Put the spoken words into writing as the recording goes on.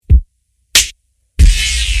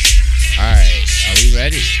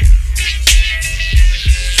ready.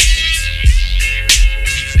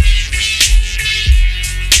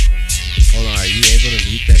 Hold on, are you able to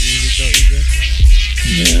mute that music though, EJ?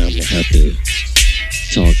 Yeah, I'm gonna have to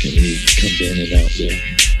talk and come in and out there.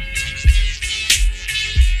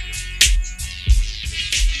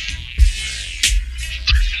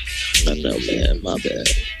 I know, man. My bad.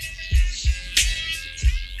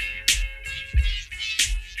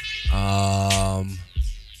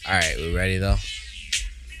 All right, we ready though?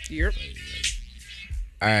 Yep.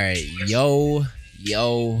 All right, yo,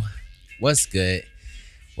 what's good?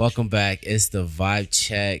 Welcome back. It's the Vibe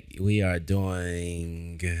Check. We are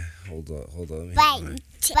doing. Hold on.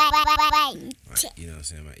 You know what I'm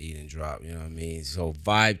saying? My eat and drop. You know what I mean? So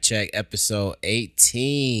Vibe Check episode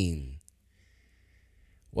 18.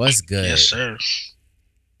 What's good? Yes, sir.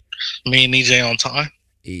 Me and EJ on time.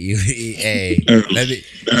 Hey, let me.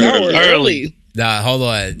 Y'all were early. Nah, hold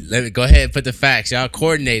on. Let me go ahead and put the facts. Y'all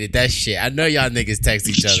coordinated that shit. I know y'all niggas text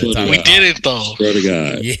each other. We did it though. Swear to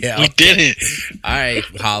God. Yeah, we did it. All right,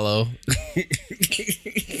 Hollow.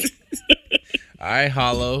 All right,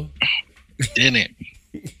 Hollow. Did it.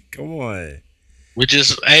 Come on. We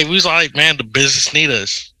was like, man, the business need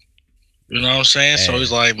us. You know what I'm saying? Hey. So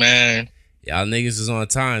he's like, man. Y'all niggas was on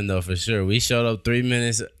time though, for sure. We showed up 3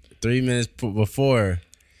 minutes before.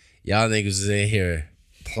 Y'all niggas was in here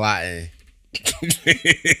plotting.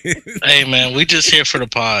 Hey man, we just here for the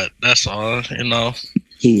pod. That's all, you know.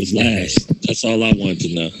 Who was last? That's all I wanted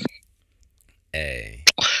to know. Hey.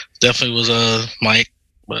 Definitely was Mike,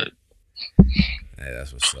 but Hey,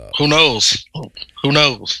 that's what's up. who knows? Who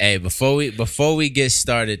knows? Hey, before we get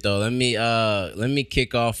started though, let me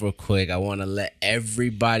kick off real quick. I want to let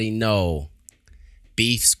everybody know,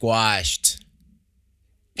 beef squashed.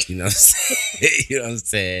 You know what I'm saying? You know what I'm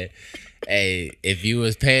saying? Hey, if you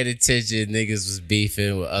was paying attention, niggas was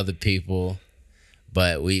beefing with other people,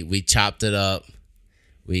 but we chopped it up.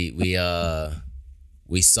 We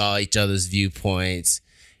saw each other's viewpoints.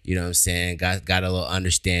 You know what I'm saying? Got a little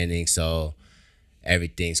understanding, so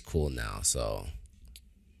everything's cool now. So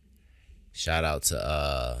shout out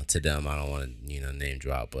to them. I don't want to name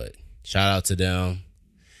drop, but shout out to them.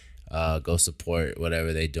 Go support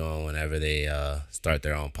whatever they doing whenever they start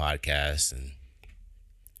their own podcast and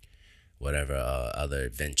whatever other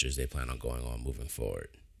adventures they plan on going on moving forward.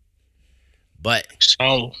 But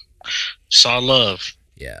Saw love.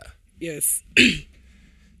 yeah. Yes.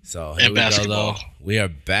 So And here we basketball. go though. We are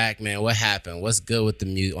back, man. What happened? What's good with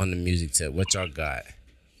the on the music tip? What y'all got?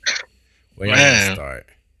 Where y'all Man. gonna start?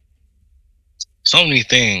 So many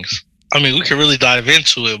things. I mean, we could really dive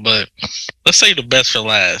into it, but let's say the best for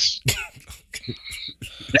last.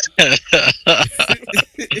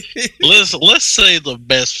 let's say the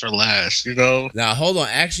best for last, you know? Now hold on.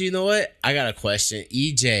 Actually, you know what? I got a question.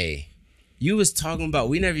 EJ, you was talking about,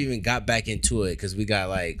 we never even got back into it because we got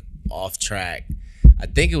like off track. I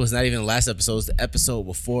think it was not even the last episode, it was the episode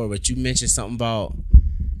before, but you mentioned something about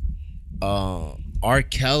R.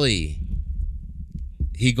 Kelly.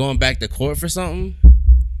 He going back to court for something?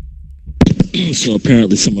 So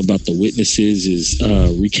apparently something about the witnesses is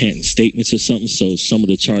recanting statements or something. So some of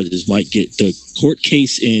the charges might get, the court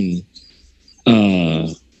case in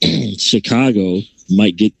Chicago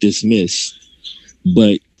might get dismissed.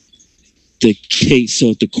 But the case, so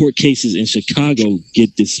if the court cases in Chicago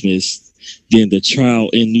get dismissed, then the trial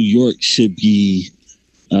in New York should be,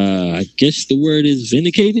 I guess the word is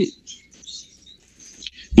vindicated,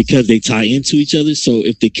 because they tie into each other. So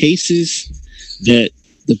if the cases that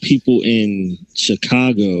the people in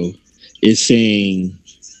Chicago is saying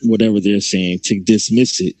whatever they're saying to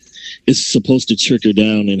dismiss it, it's supposed to trickle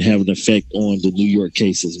down and have an effect on the New York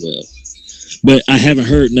case as well. But I haven't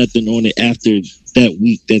heard nothing on it after that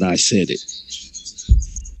week that I said it.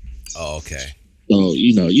 Oh, okay. So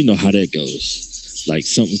you know how that goes. Like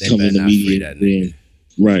something They come in better the not free media, that then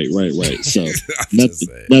right. So I'm not just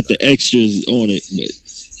saying, the extras on it, but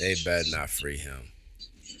they better not free him.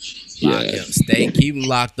 yeah. Lock him. Keep him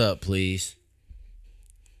locked up, please.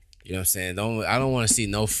 You know what I'm saying? I don't want to see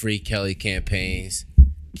no free Kelly campaigns.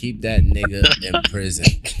 Keep that nigga in prison.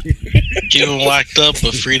 Keep them locked up,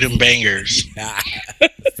 but freedom bangers.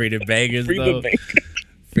 Free the bangers though.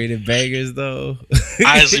 Free the bangers though.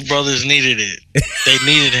 Isley Brothers needed it. They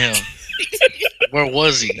needed him. Where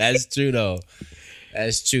was he? That's true though.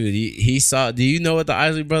 That's true. He saw. Do you know what the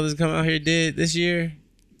Isley Brothers come out here did this year?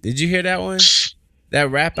 Did you hear that one? That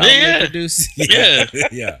rap album they produced? Yeah.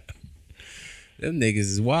 Yeah. Them niggas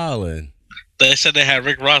is wildin'. They said they had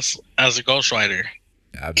Rick Ross as a ghostwriter.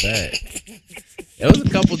 I bet. There was a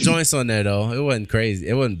couple joints on there though. It wasn't crazy.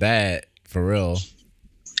 It wasn't bad for real.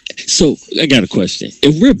 So So I got a question.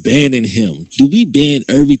 If we're banning him, do we ban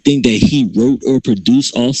everything that he wrote or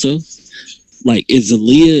produced also? Like, do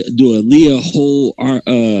Aaliyah hold our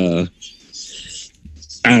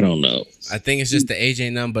I don't know. I think it's just the age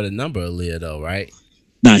ain't nothing but a number, Aaliyah, though, right?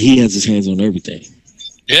 Nah, he has his hands on everything.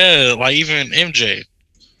 Yeah, like even MJ.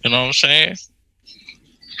 You know what I'm saying?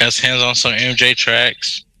 Has hands on some MJ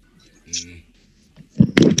tracks.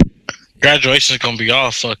 Graduation is gonna be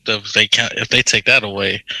all fucked up if they take that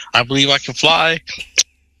away. I Believe I Can Fly.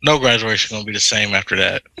 No graduation gonna be the same after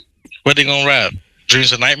that. What they gonna rap?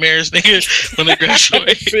 Dreams and nightmares, nigga. When they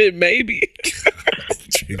graduate, Shit, maybe.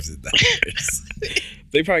 Dreams and nightmares.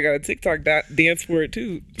 They probably got a TikTok dance for it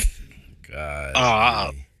too.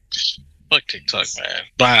 God. Fuck TikTok, man.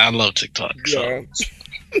 But I love TikTok. So.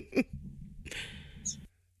 Yeah.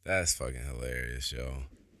 That's fucking hilarious, yo.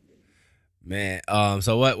 Man,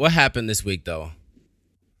 so what happened this week though?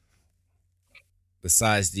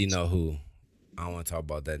 Besides, you know who? I don't want to talk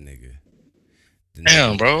about that nigga.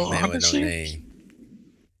 Damn, bro. Man with no Honestly, name.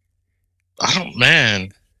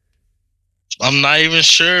 Man. I'm not even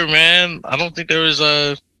sure, man. I don't think there was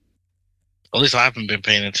at least I haven't been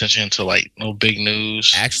paying attention to like no big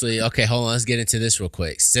news. Actually, okay, hold on. Let's get into this real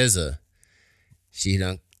quick. SZA,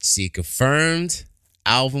 she confirmed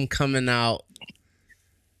album coming out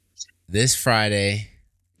this Friday.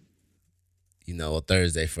 You know,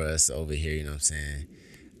 Thursday for us over here. You know what I'm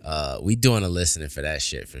saying? We doing a listening for that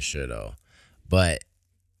shit for sure though. But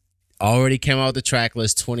already came out with the track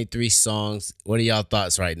list, 23 songs. What are y'all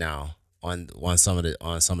thoughts right now on some of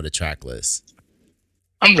the track lists?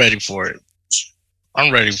 I'm ready for it.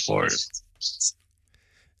 It's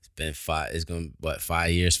been 5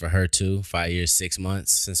 years for her too? 5 years, 6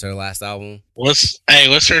 months since her last album. What's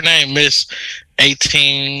her name? Miss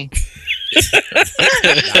 18.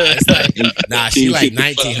 She like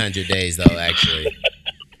 1900 days though, actually.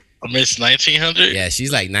 Miss 1900? Yeah,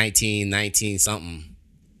 she's like 19 something.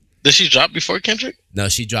 Did she drop before Kendrick? No,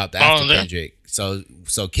 she dropped after Kendrick. So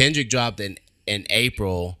Kendrick dropped in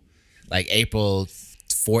April, like April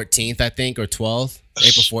 14th, I think, or 12th.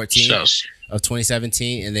 April 14th of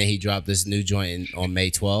 2017, and then he dropped this new joint on May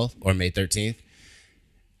 12th or May 13th.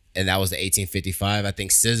 And that was the 1855. I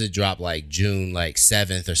think SZA dropped like June like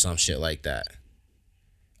 7th or some shit like that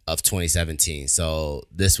of 2017. So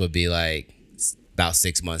this would be like about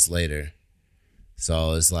 6 months later.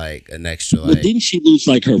 So it's like an extra like. But didn't she lose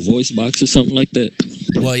like her voice box or something like that?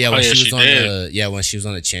 Well, yeah, when she when she was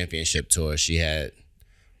on the championship tour, she had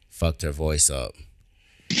fucked her voice up.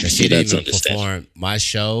 Cause she didn't even perform my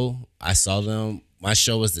show. I saw them. My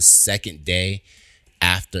show was the second day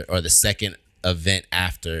after, or the second event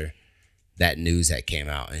after that news had came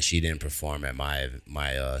out, and she didn't perform at my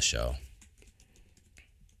show.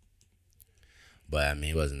 But I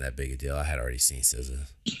mean, it wasn't that big a deal. I had already seen SZA.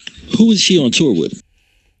 Who is she on tour with?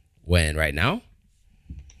 When? Right now?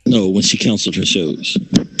 No, when she canceled her shows.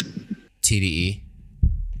 TDE.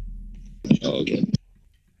 Oh, okay.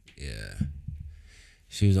 Yeah.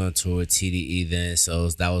 She was on tour with TDE then, so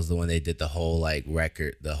that was the one they did the whole like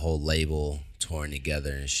record, the whole label touring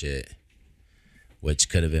together and shit. Which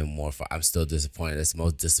could have been more fun. I'm still disappointed. That's the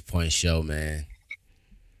most disappointing show, man.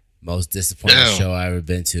 Most disappointing show I ever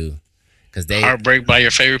been to. Heartbreak by your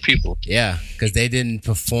favorite people. Yeah, because they didn't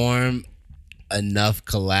perform enough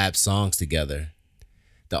collab songs together.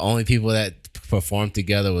 The only people that performed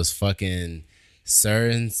together was fucking Sir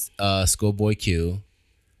and Schoolboy Q,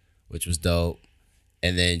 which was dope.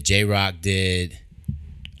 And then J-Rock did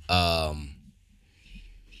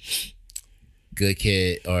Good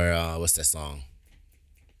Kid, or what's that song?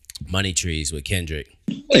 Money Trees with Kendrick.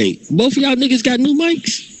 Wait, both of y'all niggas got new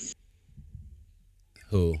mics?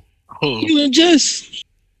 Who? You and Jess?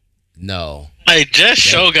 No. Hey, Jess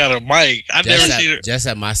show got a mic. I never seen her. Just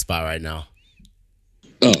at my spot right now.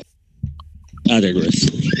 Oh, I digress.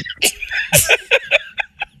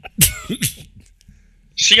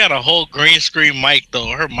 She got a whole green screen mic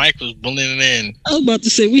though. Her mic was blending in. I was about to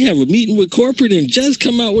say we have a meeting with corporate and Jess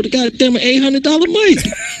come out with a goddamn $800 mic.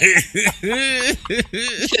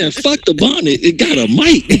 Yeah, fuck the bonnet. It got a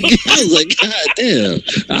mic. I was like, God damn.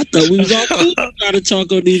 I thought we was all cool trying to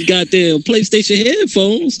talk on these goddamn PlayStation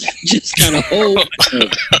headphones. Just got a whole.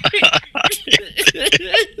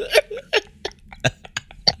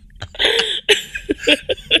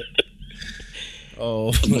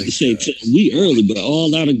 Oh, I'm about to say we early, but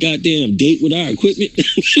all out of goddamn date with our equipment.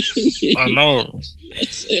 I know.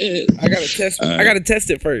 I gotta test. I gotta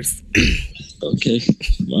test it first. Okay,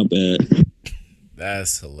 my bad.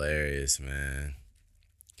 That's hilarious, man.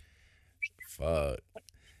 Fuck.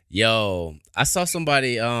 Yo, I saw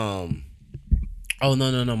somebody. Oh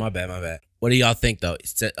no, my bad. What do y'all think though,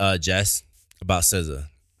 Jess, about SZA?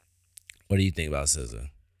 What do you think about SZA?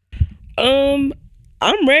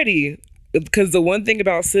 I'm ready because the one thing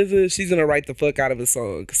about SZA, she's gonna write the fuck out of a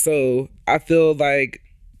song. So I feel like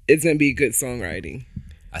it's gonna be good songwriting.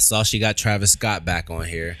 I saw she got Travis Scott back on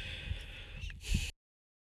here.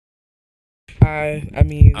 I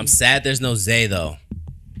mean, I'm sad there's no Zay though.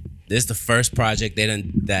 This is the first project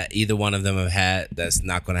that either one of them have had that's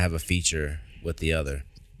not gonna have a feature with the other.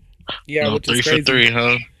 Yeah, no, which 3 is for crazy. 3,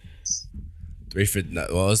 huh? 3 for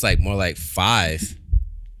well, it's like more like 5.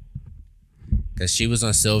 Cause she was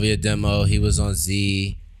on Sylvia demo, he was on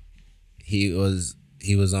Z, he was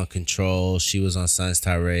on Control, she was on Sun's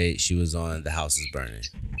Tirade, she was on The House Is Burning.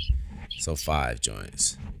 So 5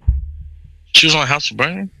 joints. She was on House of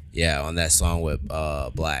Burning? Yeah, on that song with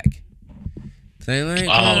Black. Play like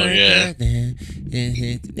yeah.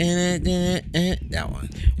 That one.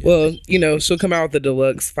 Well, she'll come out with the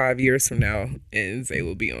deluxe 5 years from now, and Zay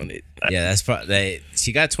will be on it. Yeah, that's probably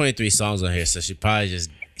she got 23 songs on here, so she probably just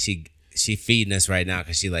she feeding us right now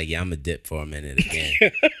because she like, yeah, I'm gonna dip for a minute again.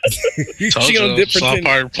 She gonna dip for it's all 10.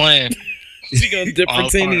 part of the plan. She gonna dip for All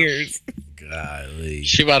 10 part. years. Golly.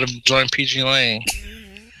 She about to join PG Lane.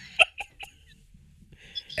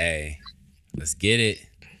 Hey, let's get it.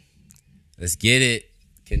 Let's get it.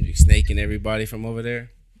 Kendrick snaking everybody from over there.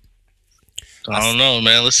 I don't know,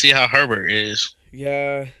 man. Let's see how Herbert is.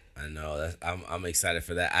 Yeah. I know. I'm excited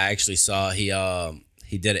for that. I actually saw he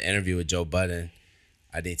did an interview with Joe Budden.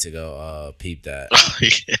 I need to go peep that.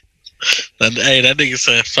 Yeah. That nigga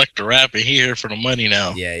said fuck the rap and he here for the money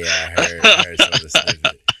now. Yeah, I heard some of the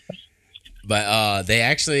snippet. But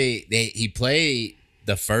he played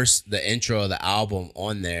the intro of the album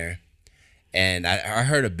on there, and I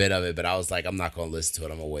heard a bit of it, but I was like, I'm not gonna listen to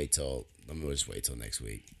it. I'm gonna just wait till next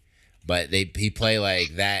week. But he played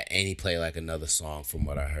like that, and he played like another song from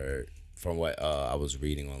what I heard, from what I was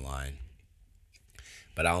reading online.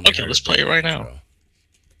 But I don't. Okay, let's play it right now.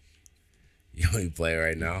 You want me to play it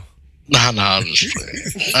right now? Nah, I'm just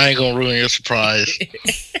playing. I ain't gonna ruin your surprise.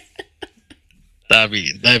 That'd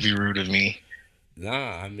be rude of me.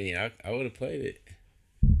 Nah, I mean, I would have played it.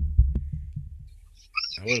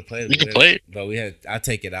 I would have played it. We can play it. But I'll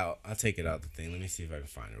take it out the thing. Let me see if I can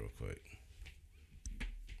find it real quick.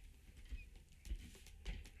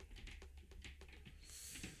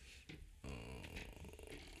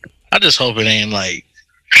 I just hope it ain't like.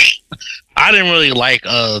 I didn't really like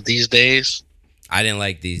These Days, I didn't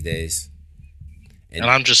like These Days. and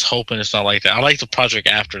I'm just hoping it's not like that. I like the project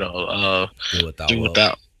after though. Do Without Do Will.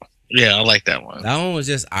 Without. Yeah, I like that one. That one was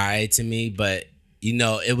just alright to me, but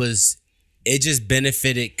it just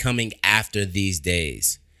benefited coming after These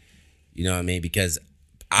Days. You know what I mean? Because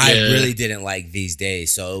I really didn't like These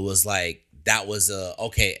Days, so it was like that was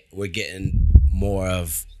okay. We're getting more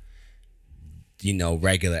of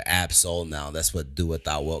regular Ab Soul now. That's what Do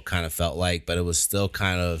Without Will kind of felt like, but it was still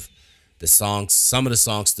kind of the songs. Some of the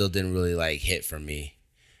songs still didn't really like hit for me.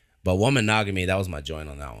 But Womanogamy, that was my joint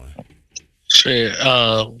on that one. Shit,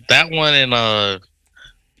 that one and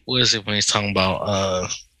what is it when he's talking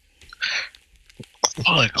about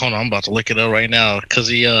fuck, hold on, I'm about to look it up right now because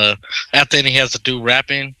he after then he has to do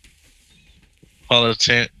rapping.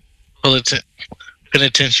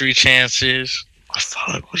 Penitentiary Chances.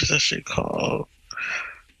 Fuck, what is that shit called?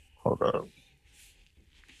 Hold up.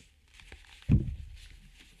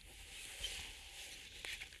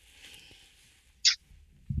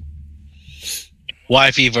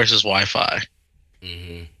 Wi-Fi versus Wi-Fi.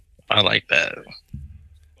 Mm-hmm. I like that.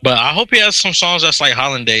 But I hope he has some songs that's like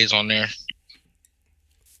Hollandaise on there.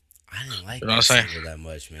 I didn't like You know that what I'm saying? single that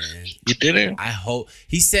much, man. You didn't? I hope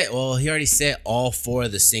he already said all 4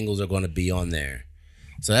 of the singles are going to be on there.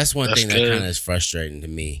 So that's one That's thing that good. kind of is frustrating to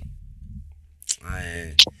me.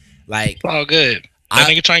 Like, It's all good. That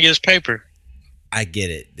nigga trying to get his paper. I get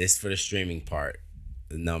it. This for the streaming part,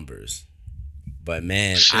 the numbers. But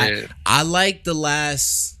man, Shit. I like the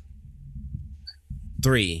last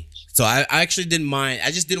 3. So I actually didn't mind.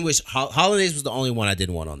 I just didn't wish Holidays was the only one I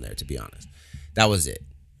didn't want on there, to be honest. That was it.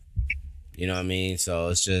 You know what I mean? So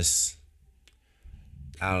it's just,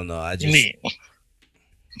 I don't know. You need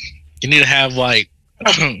to have like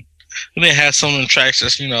you need to have some of the tracks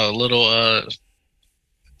that's a little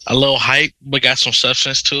hype but got some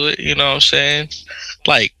substance to it, you know what I'm saying?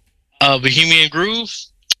 Like Bohemian Groove.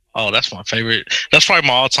 Oh, that's my favorite. That's probably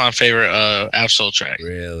my all-time favorite Ab-Soul track.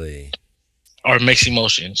 Really. Or Mixed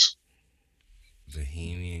Emotions.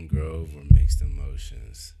 Bohemian Grove or Mixed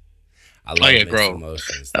Emotions. I love Mixed Grove.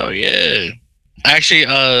 Emotions. Oh yeah. Actually,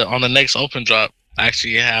 on the next open drop, I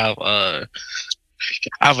actually have I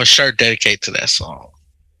have a shirt dedicated to that song.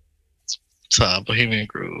 To Bohemian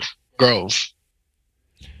Groove. Grove.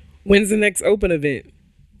 When's the next open event?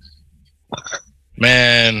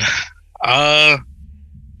 Man, I'm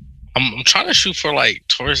trying to shoot for like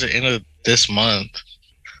towards the end of this month.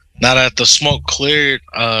 Now that the smoke cleared,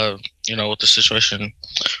 with the situation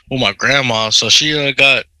with my grandma, so she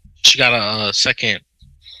got a second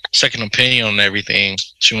opinion on everything.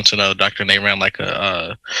 She went to the doctor and they ran like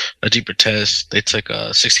a deeper test. They took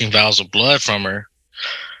 16 vials of blood from her,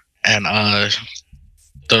 and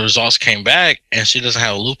the results came back, and she doesn't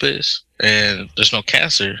have lupus, and there's no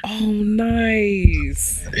cancer. Oh,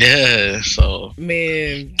 nice. Yeah, so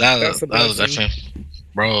Man, that was definitely,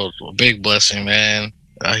 bro, a big blessing, man.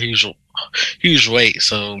 A huge weight.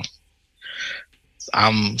 So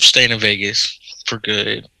I'm staying in Vegas for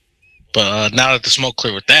good. But now that the smoke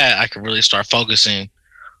cleared with that, I can really start focusing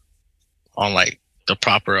on like the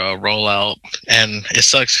proper rollout. And it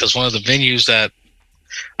sucks because one of the venues that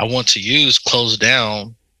I want to use closed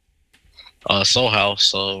down, Soul House.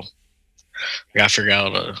 So I gotta figure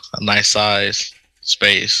out a nice size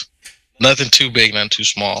space. Nothing too big, nothing too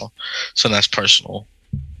small. So that's personal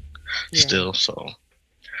still. So,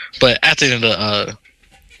 but at the end of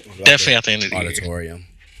definitely at the end of the auditorium.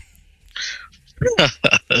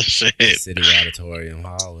 Shit. City Auditorium.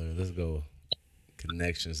 Holler. Let's go.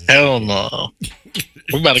 Connections. Hell no.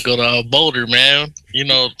 We about to go to Boulder, man.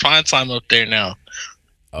 Prime time up there now.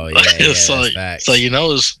 Oh yeah, so, that's facts. so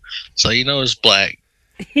it's black.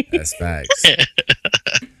 That's facts.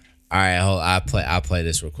 All right, I'll play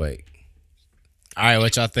this real quick. All right,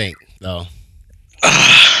 what y'all think though?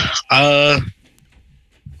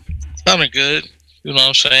 Sounding good. You know what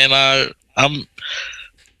I'm saying?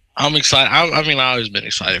 I'm excited. I always been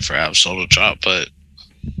excited for Ab Solo drop, but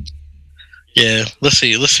yeah, let's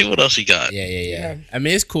see what else he got. Yeah. I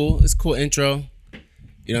mean, it's cool. It's a cool intro.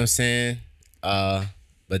 You know what I'm saying?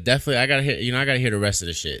 But definitely, I gotta hear the rest of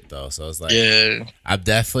the shit though. So it's like, yeah, I'm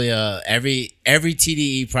definitely every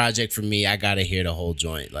TDE project for me, I gotta hear the whole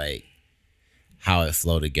joint, like how it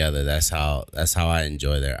flow together. That's how I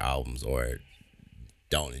enjoy their albums, or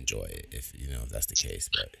don't enjoy it if that's the case.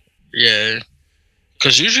 But yeah.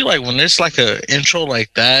 Because usually, like, when it's like a intro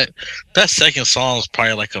like that second song is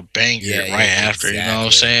probably like a banger after. Exactly. You know what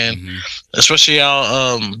I'm saying? Mm-hmm. Especially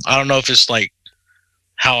how I don't know if it's like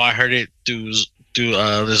how I heard it through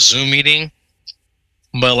the Zoom meeting,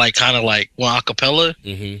 but like kind of like one acapella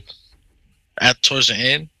at towards the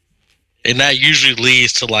end, and that usually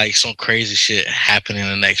leads to like some crazy shit happening in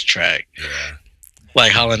the next track. Yeah.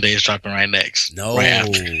 Like Hollandaise dropping right next. No, right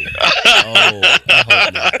after.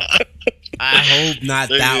 I hope not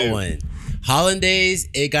that one. Hollandaise,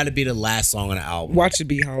 it got to be the last song on the album. Watch it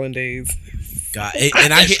be Hollandaise. God, it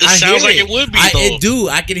sounds like it would be. It do.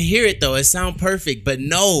 I can hear it though. It sound perfect, but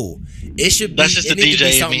no, it should be. That's just it the need DJ to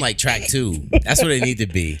be something like track 2. That's what it need to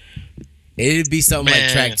be. It'd be something like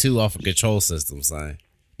track 2 off a Control System, son.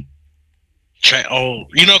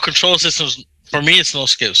 Control Systems. For me, it's no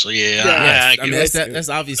skip. So yeah, I mean that's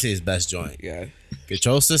obviously his best joint. Yeah,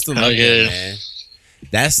 Control System. Oh yeah, man.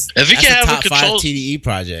 That's if you can have top a control 5 TDE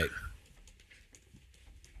project.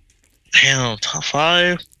 Damn, top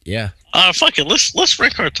 5. Yeah. Fuck it. Let's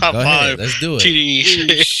rank our top 5. Let's do it.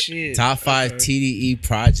 TDE shit. Top 5 TDE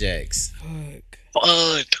projects. Fuck.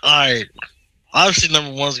 All right. Obviously,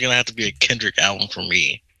 number 1 is gonna have to be a Kendrick album for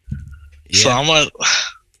me. Yeah. So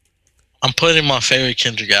I'm putting my favorite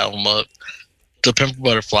Kendrick album up. The Pimp a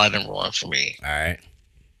Butterfly, number 1 for me. All right.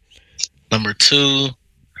 Number 2.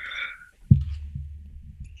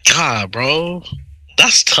 God, bro,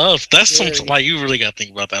 that's tough. That's something like you really got to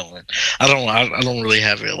think about that one. I don't really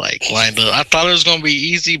have it like lined up. I thought it was gonna be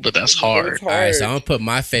easy, but that's hard. All right, so I'm gonna put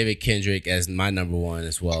my favorite Kendrick as my number 1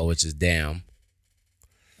 as well, which is Damn.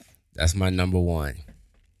 That's my number 1.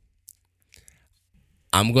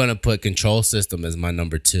 I'm gonna put Control System as my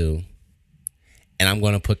number 2, and I'm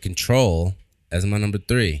gonna put Control as my number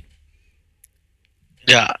 3.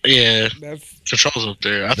 Yeah. Control's up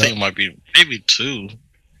there. I think it might be maybe 2.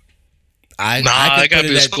 I gotta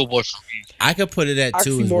be a Schoolboy for me. I could put it at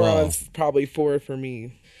 2 as well. Oxymoron's probably 4 for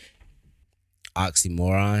me.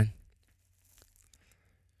 Oxymoron.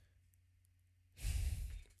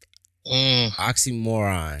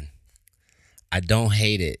 Oxymoron. I don't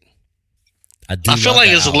hate it. I feel like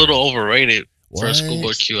it's album. A little overrated for a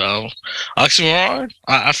Schoolboy Q album. Oxymoron?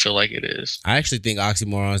 I feel like it is. I actually think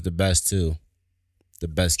Oxymoron is the best too. The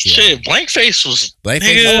best Q shit. album. Blank Face was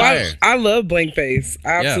fire. I love Blank Face.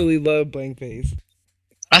 I absolutely love Blank Face.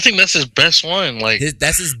 I think that's his best one. Like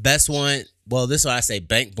that's his best one. Well, this is what I say.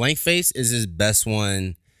 Blank Face is his best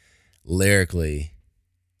one lyrically.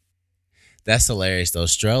 That's hilarious though.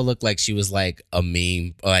 Strel looked like she was like a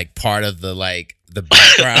meme, like part of the the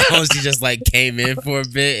background. She just like came in for a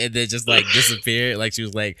bit and then just like disappeared, like she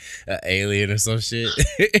was like an alien or some shit.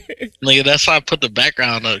 Nigga, that's why I put the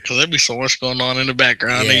background up, because there'd be so much going on in the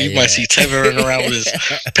background. Yeah, And you might see Tevin running around with his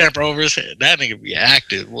pepper over his head. That nigga be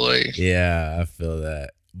active, boy. Yeah, I feel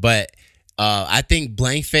that. But I think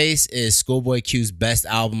Blank Face is Schoolboy Q's best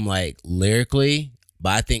album, like lyrically.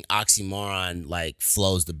 But I think Oxymoron like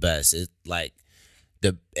flows the best. It like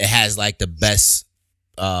it has like the best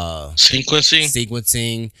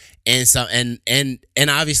sequencing and some and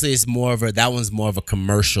obviously it's more of that one's more of a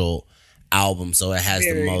commercial album, so it has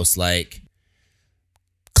the most like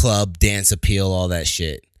club dance appeal, all that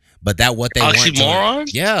shit. But that what they Oxymoron?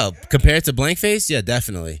 Yeah, compared to Blank Face, yeah,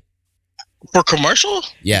 definitely. For commercial?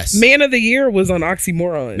 Yes. Man of the Year was on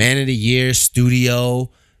Oxymoron. Man of the Year, Studio,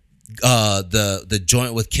 the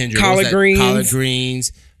joint with Kendrick, Collard Greens. Collard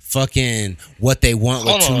Greens, fucking What They Want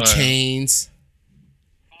with 2 Chainz.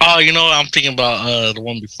 Oh, you know, I'm thinking about the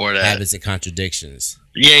one before that. Habits and Contradictions.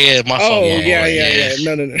 Yeah, my fault. Oh, yeah.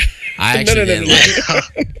 No. I actually didn't No. like.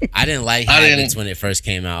 I didn't like Habits when it first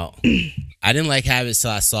came out. I didn't like Habits till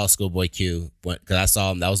I saw Schoolboy Q, because I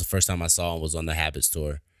saw him. That was the first time I saw him, was on the Habits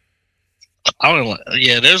tour.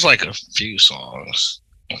 There's like a few songs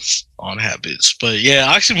on Habits, but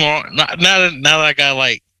yeah, Oxymoron. Now that I got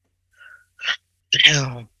like,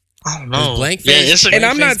 damn, I don't know. Blank Face, and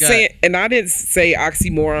I'm not saying, and I didn't say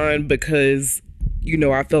Oxymoron because, you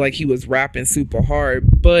know, I feel like he was rapping super hard.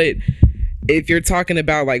 But if you're talking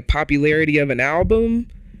about like popularity of an album,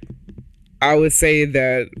 I would say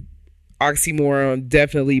that Oxymoron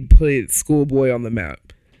definitely put Schoolboy on the map.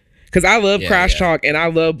 Because I love Crash Talk and I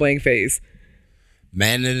love Blank Face.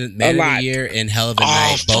 Man of the Year and Hell of a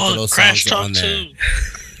Night, both of those songs are on there.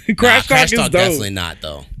 Crash Talk is dope. Definitely not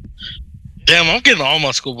though. Damn, I'm getting all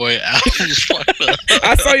my Schoolboy albums fucked up.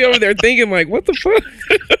 I saw you over there thinking like, what the fuck?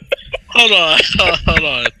 Hold on.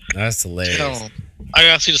 That's hilarious. I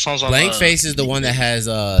gotta see the songs on Blank Face is the one that has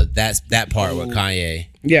that part with Kanye.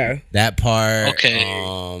 Yeah. That part. Okay.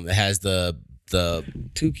 It has the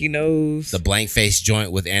Tukey Knows. The Blank Face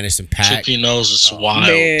joint with Anderson .Paak. Tukey Knows is wild.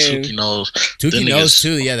 Man. Tukey Knows. Tukey Knows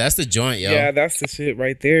too. Yeah, that's the joint, yo. Yeah, that's the shit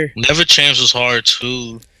right there. Never Change was hard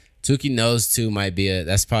too. Tukey Knows too might be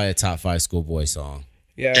that's probably a top 5 Schoolboy song.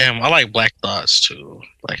 Yeah. Damn, I like Black Thoughts too.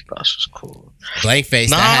 Black Thoughts was cool. Blank Face.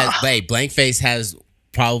 Blank Face has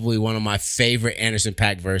probably one of my favorite Anderson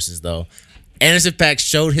 .Paak verses though. Anderson .Paak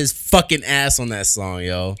showed his fucking ass on that song,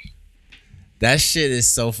 yo. That shit is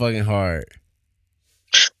so fucking hard.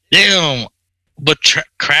 Damn, but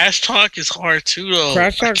Crash Talk is hard too, though.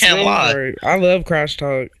 Crash Talk's really hard. I love Crash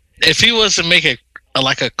Talk. If he was to make a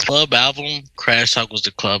club album, Crash Talk was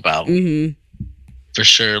the club album. Mm-hmm. For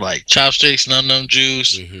sure. Like Chopsticks, Num Num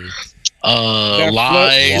Juice, That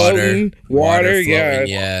Lies. Water, yeah.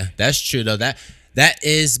 Yeah, that's true though. That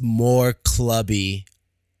is more clubby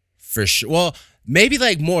for sure. Well, maybe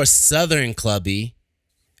like more southern clubby.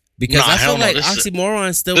 Because I feel like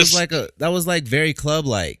Oxymoron still was like that was like very club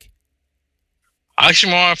like.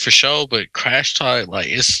 Oxymoron for sure, but Crash Talk, like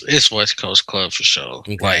it's West Coast club for sure.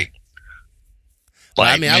 Okay. Like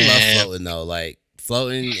I mean, I love Floating though. Like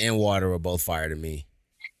Floating and Water were both fire to me.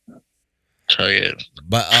 So yeah.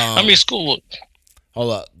 But I mean, school.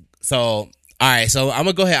 Hold up. So all right, so I'm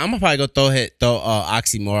gonna go ahead. I'm gonna probably go throw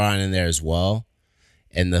Oxymoron in there as well,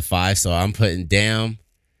 in the 5. So I'm putting Damn.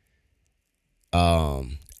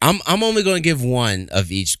 I'm only gonna give one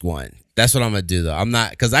of each one. That's what I'm gonna do though. I'm not,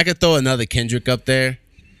 because I could throw another Kendrick up there,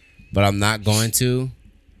 but I'm not going to.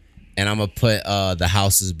 And I'm gonna put The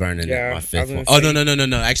House Is Burning at my 5th one. Oh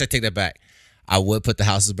no. Actually, I take that back. I would put The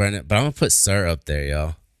House Is Burning, but I'm gonna put Sir up there,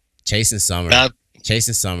 yo. Chasing Summer.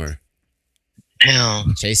 Chasing Summer.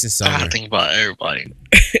 Damn. Chasing I Summer. gotta think about everybody.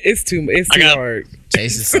 It's too hard.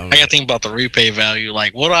 Chasing Summer. I gotta think about the repay value.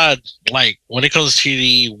 Like, what I like when it comes to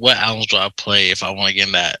TD, what albums do I play if I want to get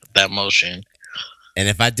in that motion? And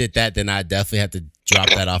if I did that, then I definitely have to drop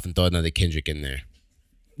that off and throw another Kendrick in there.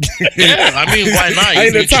 Yeah, I mean, why not? I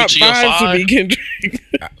mean, the top 5 should be Kendrick.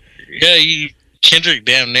 Yeah, Kendrick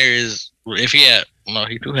damn near is. If he had, no,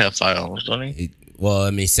 he do have 5 albums, don't he? Well,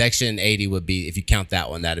 I mean, Section 80 would be, if you count that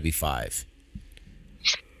one, that'd be 5.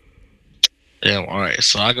 Damn, all right.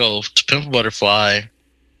 So I go to Pimp a Butterfly.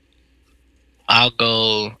 I'll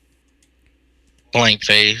go Blank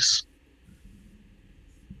Face.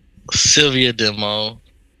 Sylvia Demo.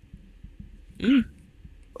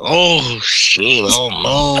 Oh shit! Oh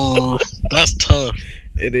no, that's tough.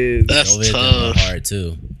 It is. That's Sylvia tough. Demo hard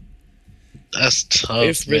too. That's tough.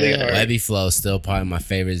 It's really hard. Webby Flow still probably my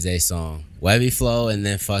favorite Zay song. Webby Flow and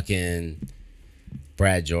then fucking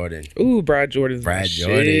Brad Jordan. Ooh, Brad Jordan's Brad my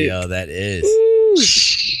Jordan, shit. yo, that is. Ooh.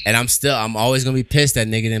 And I'm always gonna be pissed that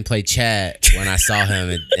nigga didn't play Chad when I saw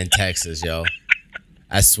him in Texas, yo.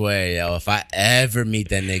 I swear, yo, if I ever meet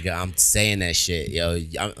that nigga, I'm saying that shit, yo.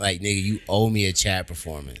 I'm like, nigga, you owe me a Chad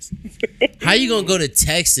performance. How you gonna go to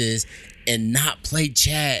Texas and not play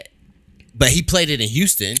Chad? But he played it in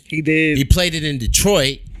Houston. He did. He played it in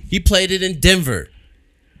Detroit. He played it in Denver.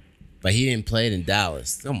 But he didn't play it in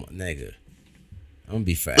Dallas. Come on, nigga. I'm gonna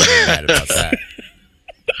be forever mad about that.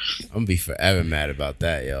 I'm gonna be forever mad about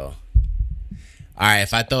that, yo. All right,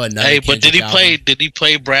 if I throw another. Hey, but Kendrick album, did he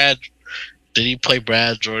play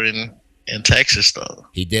Brad Jordan in Texas though?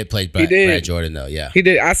 He did play He did. Brad Jordan though, yeah. He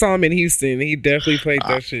did. I saw him in Houston. He definitely played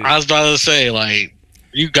that shit. I was about to say, like,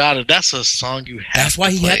 you got it. That's a song you have. That's why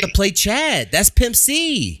to he play. had to play Chad. That's Pimp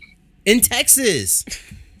C in Texas.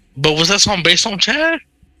 But was that song based on Chad?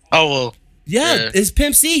 Oh well. Yeah, it's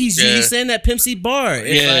Pimp C. He's saying that Pimp C bar.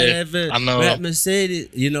 If I ever I know. rap Mercedes,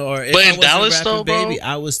 or if But I in wasn't Dallas, rapping though, bro? Baby,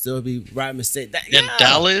 I would still be rapping Mercedes. In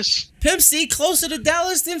Dallas, Pimp C closer to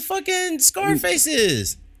Dallas than fucking Scarface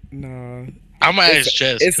is. Nah. I'm gonna ask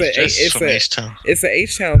Jess. It's a from H-Town. It's an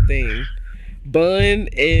H-Town thing. Bun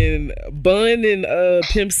and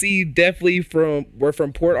Pimp C definitely were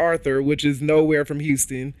from Port Arthur, which is nowhere from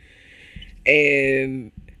Houston,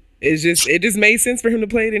 and it just made sense for him to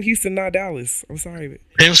play it in Houston, not Dallas. I'm sorry, but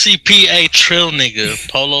MCPA Trill nigga.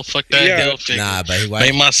 Polo fuck that hell figure. Nah, but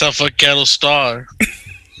Made myself a ghetto star.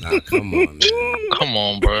 Nah, come on, man. Come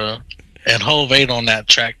on, bro. And Hov 8 on that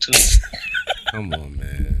track too. Come on,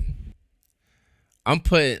 man. I'm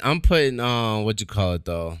putting what you call it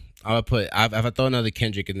though. If I throw another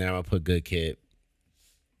Kendrick in there, I'm gonna put Good Kid.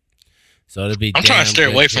 So it'll be. I'm trying to steer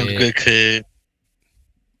Good away Kid. from Good Kid.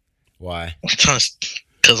 Why?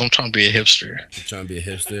 Because I'm trying to be a hipster. I'm trying to be a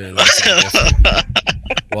hipster. And like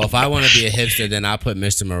well, if I want to be a hipster, then I'll put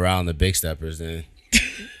Mr. Morale and the Big Steppers. Then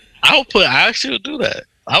I actually would do that.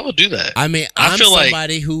 I would do that. I mean, I I'm feel like-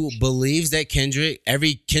 somebody who believes that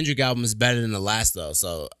every Kendrick album is better than the last though.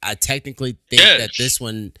 So I technically think that this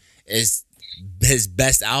one is his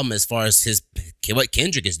best album as far as what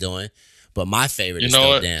Kendrick is doing. But my favorite is still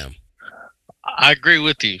what? Damn. I agree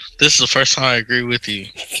with you. This is the first time I agree with you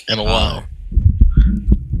in a while.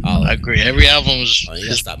 I agree. Every album is, Oh, you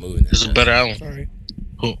gotta stop moving. is a better album. sorry.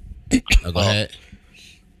 Oh, go ahead.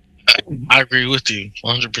 I agree with you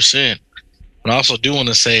 100%. But I also do want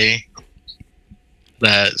to say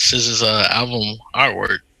that SZA's album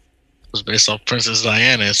artwork was based off Princess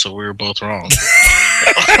Diana, so we were both wrong.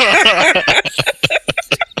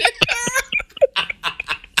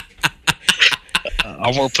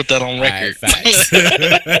 I want to put that on record.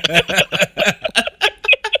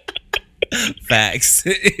 Facts.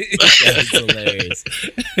 That's hilarious.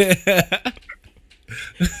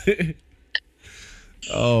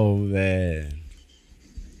 Oh man.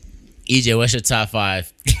 EJ, what's your top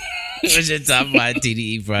 5? What's your top 5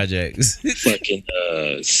 TDE projects? Fucking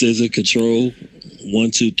SZA Control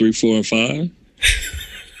 1, 2, 3, 4, and 5.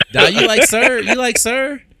 Nah, you like Sir? You like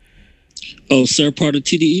Sir? Oh, Sir, part of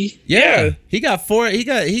TDE. Yeah. He got 4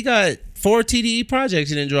 TDE projects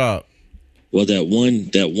he didn't drop. Well, that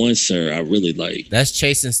one, Sir, I really like. That's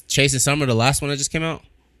Chasing Summer, the last one that just came out?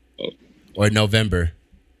 Oh. Or November?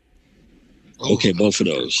 Okay, both of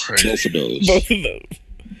those. Crazy. Both of those. Both of those.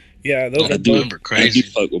 Yeah, those I are do, both. I do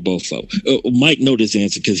fuck with both of them. Mike know this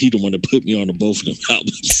answer because he the one that put me on the both of them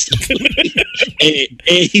albums.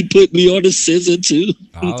 and he put me on the SZA too.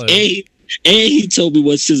 And he told me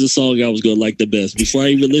what SZA song I was gonna like the best before I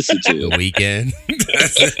even listened to The it. Weekend.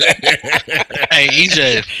 Hey,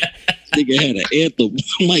 EJ. Nigga had an anthem.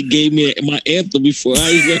 Mike gave me my anthem before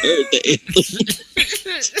I even heard the anthem.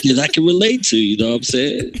 Because I can relate to, you know what I'm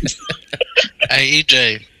saying? Hey,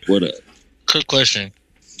 EJ. What up? Quick question.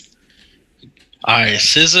 All right,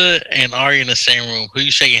 SZA and Ari in the same room. Who you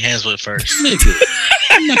shaking hands with first? Nigga,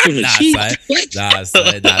 I'm not gonna cheat. What? Nah,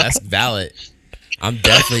 that's valid. I'm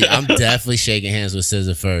definitely shaking hands with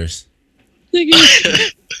SZA first. Nigga,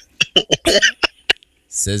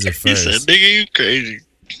 SZA He first. said, "Nigga, you crazy."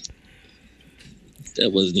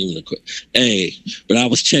 that wasn't even a question. Hey, but I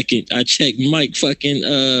checked Mike fucking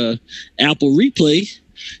Apple Replay.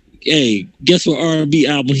 Hey, guess what R&B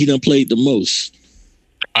album he done played the most?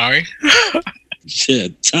 Ari? Yeah,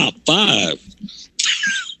 top 5.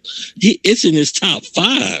 It's in his top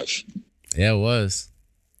 5. Yeah, it was.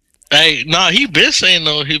 Hey, nah, he been saying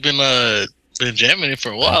though he been jamming it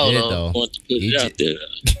for a while I did, though. I want to put it out there.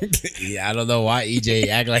 Yeah, I don't know why EJ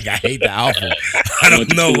act like I hate the album. I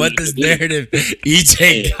don't know what this narrative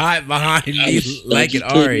EJ got behind me liking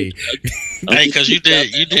Ari. Hey, because you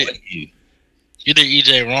did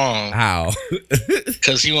EJ wrong. How?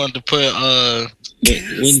 Because he wanted to put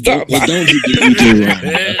Stop by. Don't do EJ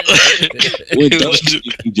wrong. When don't do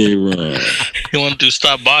EJ wrong. He wanted to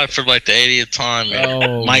stop by for like the 80th time, and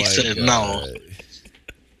Oh, Mike my said God. no.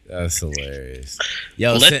 That's hilarious.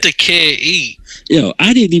 Yo, Let the kid eat. Yo,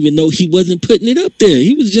 I didn't even know he wasn't putting it up there.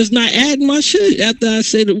 He was just not adding my shit after I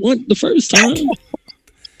said it the first time.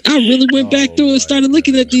 I really went back through and started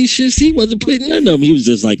looking at these shits. He wasn't putting none of them. He was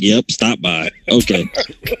just like, "Yep, stop by." Okay.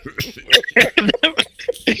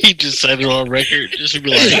 He just said it on record. Just to be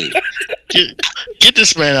like, get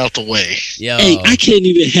this man out the way. Yo, Hey, I can't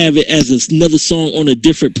even have it as another song on a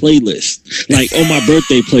different playlist, like on my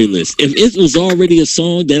birthday playlist. If it was already a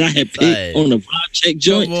song that I had picked Right. on a vibe check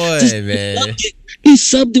joint, Come on, just man. he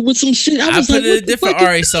subbed it with some shit. I I was put like, in a what the different fuck is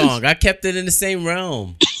Ari this? song. I kept it in the same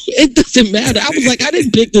realm. It doesn't matter. I was like, I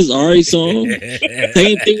didn't pick this Ari song.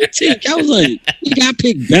 Same thing with Tink. I was like, nigga, I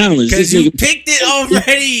picked balance. Because This you nigga, picked it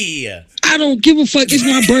already. I don't give a fuck. It's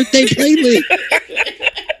my birthday playlist.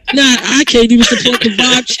 Nah, I can't even support the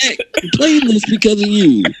vibe check playlist because of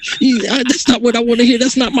you. That's not what I want to hear.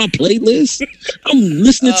 That's not my playlist. I'm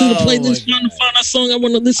listening to the Oh, playlist, my trying to God. find a song I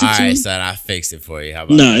want to listen All to. right, son, I fixed it for you. How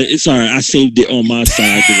about Nah, it's all right. I saved it on my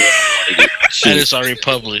side. the way I wanted it. That Shit. is already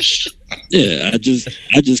published. Yeah, I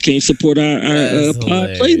just can't support our That's pod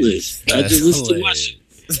hilarious. playlist. I That's just listen to my shit.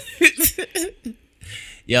 hilarious.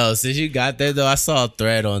 Yo, since you got there though, I saw a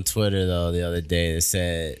thread on Twitter though the other day that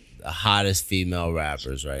said the hottest female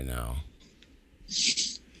rappers right now.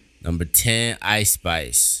 Number 10, Ice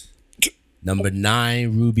Spice. Number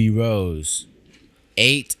 9, Ruby Rose.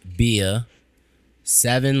 8, Bia.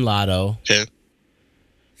 7, Lotto. Okay.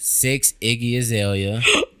 6, Iggy Azalea.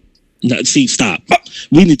 No, see, stop.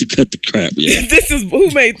 We need to cut the crap. Yeah, This is who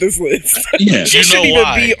made this list. yeah. She You shouldn't know even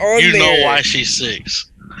why? be on You know there. why she's 6.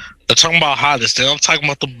 They're talking about hottest. They're not talking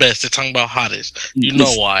about the best. They're talking about hottest. You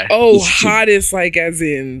know why? Oh, Listen to- hottest, like as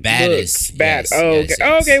in Baddest. looks, bad. Yes, Oh, yes, okay. yes.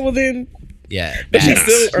 Oh, okay. Well then, Yeah, But she's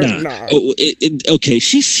baddest. still- or nah. Oh, okay,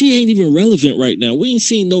 she ain't even relevant right now. We ain't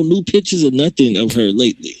seen no new pictures or nothing of her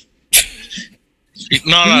lately.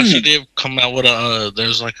 No, she did come out with a.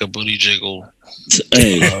 There's like a booty jiggle.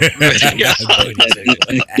 Hey,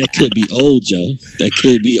 that could be old, Joe. That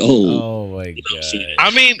could be old. Oh my god.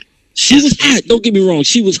 I mean, She was hot. Don't get me wrong.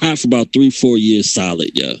 She was hot for about 3-4 years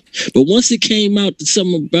solid, yeah. But once it came out that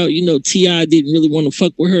something about, T.I. didn't really want to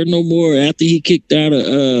fuck with her no more after he kicked out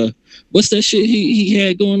of what's that shit he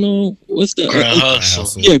had going on? What's the Grand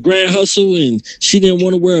Hustle. yeah, Grand Hustle, and she didn't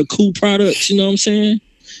want to wear cool products, you know what I'm saying?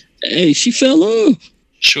 Hey, she fell off.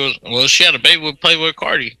 She had a baby with Playboy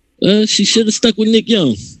Cardi. She should have stuck with Nick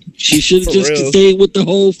Young. She should have For just real. stayed with the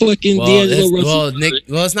whole fucking D'Angelo Russell.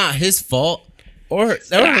 It's not his fault.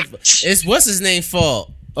 It's what's his name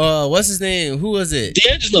fault. What's his name? Who was it?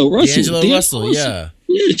 D'Angelo Russell. D'Angelo Russell. Yeah.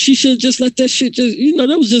 Yeah, she should have just let that shit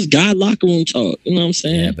that was just guy locker room talk. You know what I'm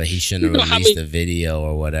saying? Yeah, but he shouldn't You have know how released many- the video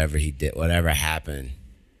or whatever he did. Whatever happened.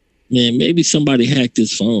 Man, maybe somebody hacked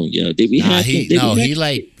his phone. Yeah, did we hack it? Did we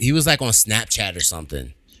hack it? he was like on Snapchat or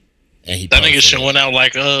something, and he That nigga posted shit it.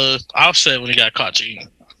 like Offset when he got caught cheating.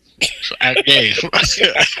 So, act gay.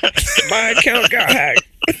 my account got hacked.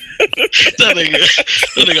 that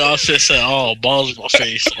nigga Offset said, "Oh, balls in my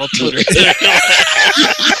face" on Twitter.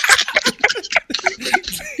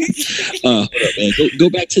 Hold up, man. Go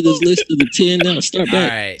back to this list of the 10 now. Start All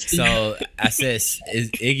back. right, so I said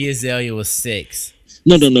Iggy Azalea was 6.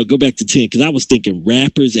 No. Go back to 10 because I was thinking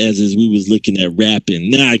rappers as we was looking at rapping.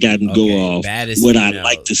 Now I got to go off baddest what female, I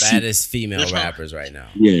like to see. baddest female rappers right now.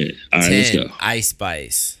 Yeah. All right, 10, let's go. Ice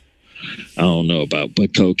Spice. I don't know about,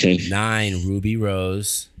 but okay. 9, Ruby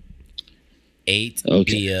Rose. 8,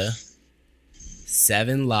 Okay. Bia.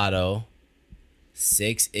 7, Lotto.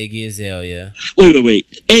 6, Iggy Azalea.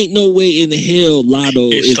 Wait. Ain't no way in the hell Lotto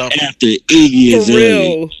is Stop. after Iggy For Azalea.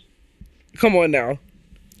 real. Come on now.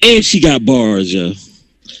 And she got bars, yo.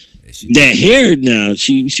 That hair now,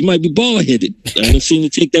 she might be bald headed. I done seen her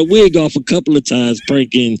take that wig off a couple of times,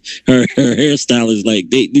 pranking her hairstylist. Like,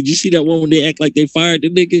 did you see that one when they act like they fired the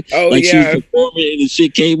nigga? Oh, like yeah. she was performing and the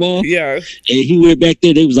shit came off. Yeah. And he went back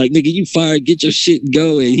there. They was like, "Nigga, you fired. Get your shit and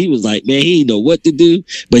go." And he was like, "Man, he didn't know what to do."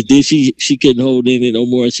 But then she couldn't hold in it no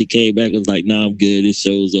more. She came back and was like, "Nah, I'm good. This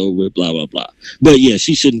show's over." Blah blah blah. But yeah,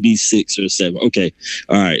 she shouldn't be 6 or 7. Okay,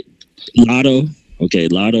 all right. Lotto. Okay,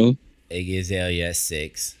 Lotto. Iggy Azalea at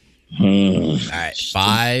 6. Uh, All right,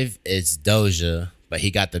 5 is Doja, but he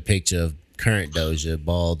got the picture of current Doja,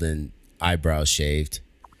 bald and eyebrows shaved.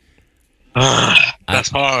 That's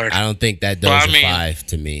hard. I don't think that Well, I Doja mean- 5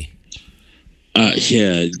 to me.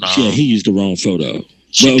 yeah. He used the wrong photo.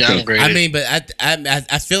 She But okay. downgraded. I mean, but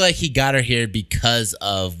I feel like he got her here because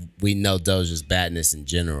of we know Doja's badness in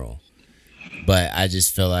general. But I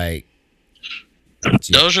just feel like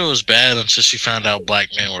Doja was bad until she found out black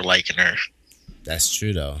men were liking her. That's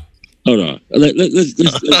true though. Hold on. Let's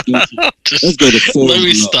go to four. Let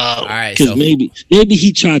me stop. All right, Because so maybe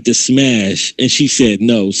he tried to smash and she said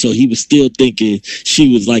no, so he was still thinking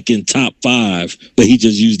she was like in top 5, but he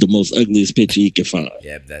just used the most ugliest picture he could find.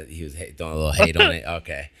 yeah, that he was throwing a little hate on it.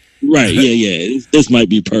 Okay. Right? Yeah. This might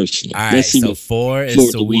be personal. All right. So 4 is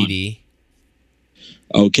Four to one. Saweetie.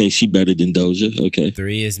 Okay, she better than Doja. Okay,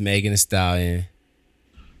 3 is Megan Thee Stallion.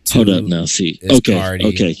 hold 2 up now. See, is okay, Cardi,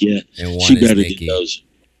 okay, yeah, and 1 she is better Nicki. than Doja.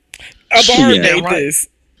 Abar Yeah, made right. this.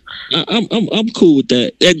 I'm cool with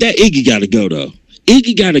that. That Iggy got to go though.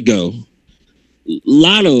 Iggy got to go.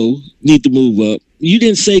 Lotto need to move up. You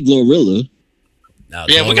didn't say Glorilla. No,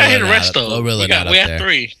 Yeah, we got to hit the Glorilla rest not- though. Glorilla not We up have there.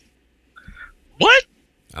 3. What?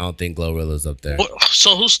 I don't think Glorilla's up there.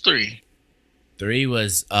 So who's 3? 3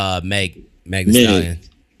 was Megan Thee Meg. Stallion.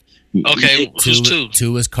 Okay, who's 2?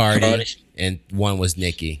 2 was Cardi, Cardi. and 1 was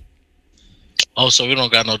Nicki. Oh, so we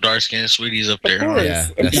don't got no dark skinned sweeties up there. Of course. Yeah,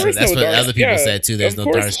 Of that's course what no dark- other people yeah, said too. There's of no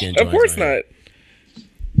course- dark skin. Of course not.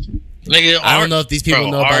 Nigga, I don't know if these people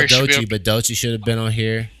bro, know about Ari should be Doechii, up- but Doechii should have been on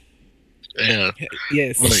here. Yeah.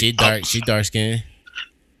 Yes. Look, She dark skin.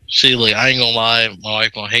 See, look, I ain't gonna lie, my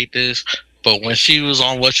wife gonna hate this, but when she was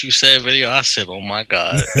on What You Said video, I said, "Oh my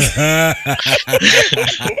god."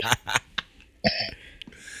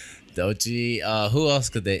 Doechii. Who else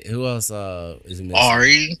could they? Who else is missing?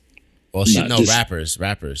 Ari, Well, she Nah, no this- rappers.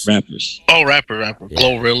 Rappers. oh rapper, Yeah.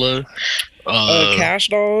 Glorilla, Cash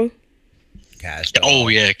Doll. Cash. oh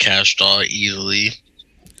yeah, Cash Doll easily.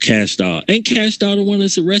 Cash Doll. Ain't Cash Doll the one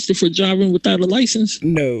that's arrested for driving without a license?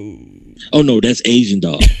 No. Oh no, that's Asian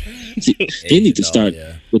Doll. See, they need to Doll, start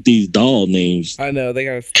yeah. with these doll names. I know they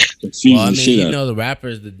got. Confusing Well, I mean, shit you up. know the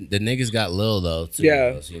rappers, the niggas got lil though too.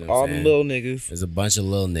 Yeah. though, so you know what All I'm the saying? little niggas. There's a bunch of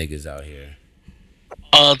little niggas out here.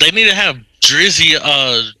 They need to have Drizzy,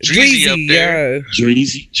 Drizzy up there. Yeah.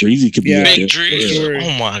 Dreezy could be Yeah. up there. Big Drizzy. sure.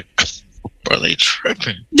 Oh my god, bro, they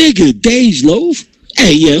tripping. Nigga, Dej Loaf.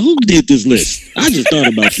 Hey, yeah, who did this list? I just thought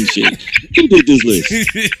about this shit. Who did this list?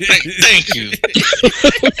 Thank you.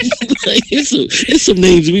 it's some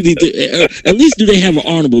names we need to. At least do they have an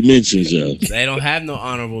honorable mentions, yo? They don't have no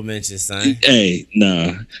honorable mentions, son. Hey,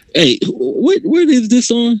 nah. Hey, where is this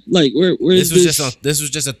on? Like, where is This was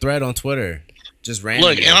just a thread on Twitter. Just random.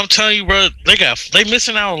 Look, and I'm telling you, bro, they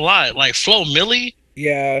missing out a lot. Like Flo Millie.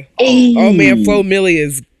 Yeah. Oh, Oh man, Flo Millie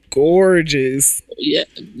is gorgeous. Yeah.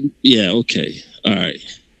 Okay. All right.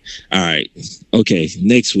 Okay.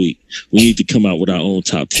 Next week we need to come out with our own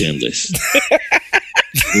top 10 list.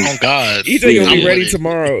 Oh God, You think you'll I'm be ready with it.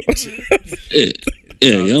 tomorrow?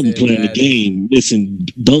 Yeah, I'm 10 playing the bad. game, missing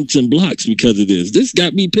dunks and blocks because of this. This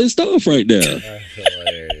got me pissed off right now. That's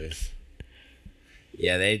hilarious.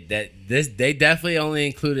 Yeah, they definitely only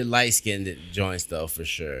included light skinned joints though, for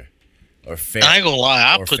sure. Or fair. I ain't gonna lie,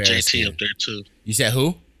 I or put fair JT skin. up there too. You said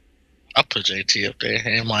who? I put JT up there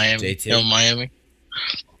in Miami. JT. In Miami.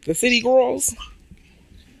 The City Girls.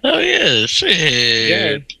 Oh yeah, shit.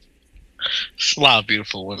 Yeah. There's a lot of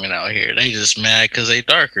beautiful women out here. They just mad because they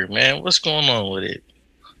darker, man. What's going on with it?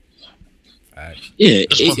 Yeah,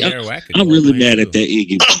 That's what I'm really mad at that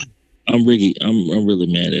Iggy. I'm really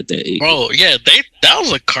mad at that Iggy. Bro, yeah, that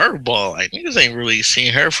was a curveball. Like niggas ain't really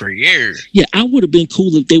seen her for years. Yeah, I would have been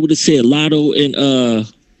cool if they would have said Lotto and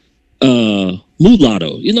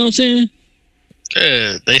Mulatto. You know what I'm saying?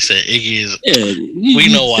 Yeah, they said Iggy is. Yeah,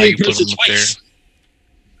 We know why you put person him up there.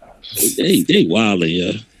 They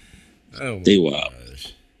wildin', yeah. Oh, They wild.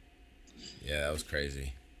 gosh. Yeah, that was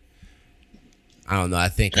crazy. I don't know. I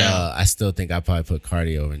think Yeah. I still think I probably put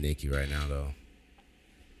Cardi over Nicki right now though.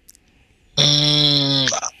 I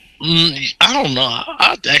don't know.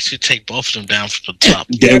 I'd actually take both of them down from the top.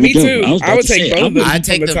 There Yeah, we me go. too. was I about would to take say, both of them I'd from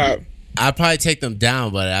take the them- top. I'd probably take them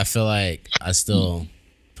down, but I feel like I still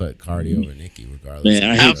put Cardi over Nicki regardless.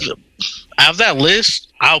 Man, I hate Out of that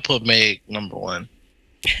list, I'll put Meg number one.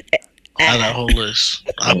 Out of that whole list,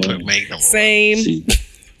 I'll put Meg number Same. See,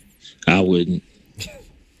 I wouldn't.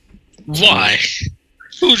 one. Why?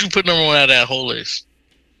 Who would you put number one out of that whole list?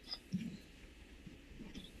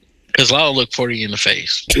 Because I'll look 40 in the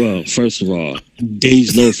face. Well, first of all,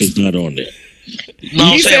 Dej Loaf is not on there. No,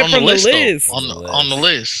 I'm You saying said on the from the list, list. though. On the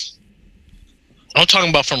list. I'm talking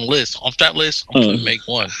about from the list. Off that list, I'm putting Meg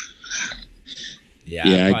one. Yeah,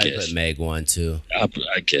 Yeah, I I'd probably guess. put Meg one too.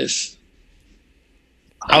 I guess.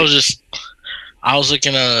 I was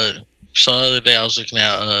looking so the other day I was looking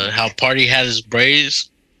at how Party had his braids.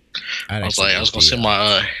 I was gonna send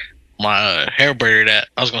my hair braider that.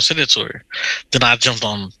 I was gonna send it to her. Then I jumped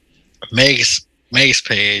on Meg's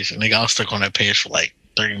page and nigga I was stuck on that page for like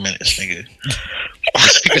 30 minutes, nigga.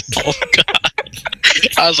 Oh god.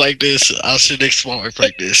 I was like this. I'll sit next to my wife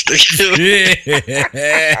like this.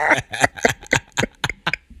 Yeah.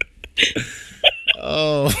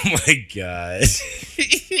 Oh my god.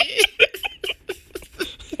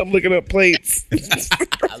 I'm looking up plates.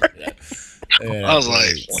 I was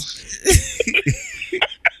like,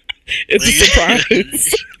 It's a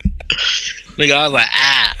surprise. nigga, I was like,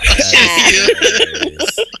 ah.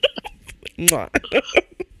 Mwah.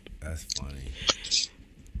 That's funny.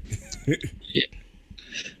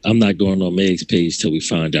 I'm not going on Meg's page till we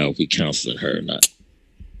find out if we counseling her or not.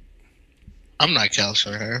 I'm not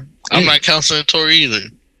counseling her. I'm not counseling Tori either.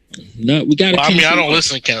 No, we got to. Well, I mean, I don't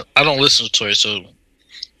listen to Tori, so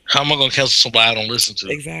how am I gonna counsel somebody I don't listen to?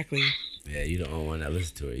 Exactly. Yeah, you the only one that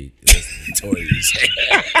listens to her. Listen to Tory.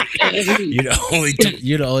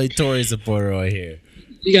 You're the only Tory supporter on here.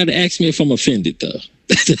 You got to ask me if I'm offended, though.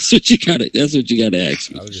 That's what you got to ask me.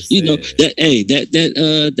 You know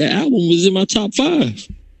that album was in my top 5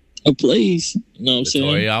 of plays. You know what I'm saying?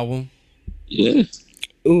 Tory album. Yeah.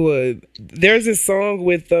 Ooh, there's this song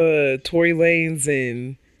with Tory Lanez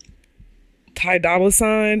and Ty Dolla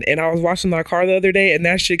 $ign, and I was watching my car the other day, and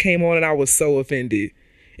that shit came on, and I was so offended.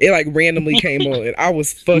 It like randomly came on, and I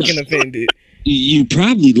was fucking offended. You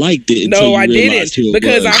probably liked it. No, I didn't,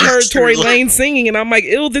 because I heard Tory Lanez singing, and I'm like,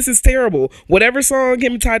 ew, this is terrible. Whatever song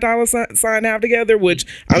him and Ty Dolla $ign have together, which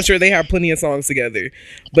I'm sure they have plenty of songs together,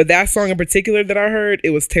 but that song in particular that I heard,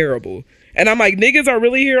 it was terrible. And I'm like, niggas are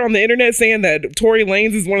really here on the internet saying that Tory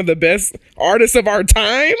Lanez is one of the best artists of our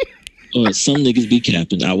time? Oh, some niggas be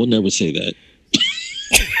capping. I will never say that.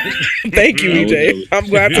 Thank you, EJ. I'm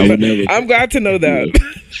glad to know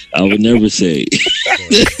that. I would never say.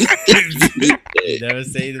 You never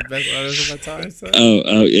say the best artist of my time, son?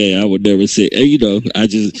 Oh yeah, I would never say. You know, I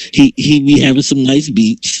just he be having some nice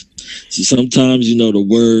beats. So sometimes, you know, the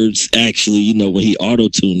words actually, you know, when he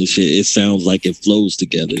auto-tune the shit, it sounds like it flows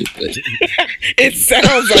together. But it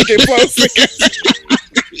sounds like it flows together.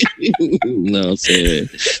 You know what I'm saying?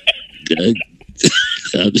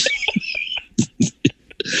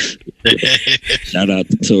 Shout out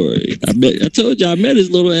to Tory. I told you I met his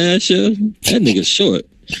little ass. That nigga's short.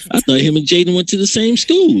 I thought him and Jaden went to the same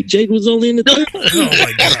school. Jaden was only in the third. Oh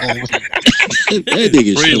my god. That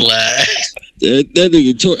nigga's Relax. That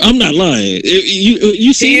nigga Tory. I'm not lying.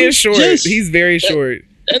 You see, he is short. He's very short.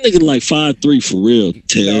 That nigga like 5'3" for real.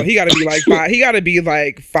 No, he gotta be like 5. He gotta be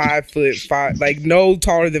like 5'5", like no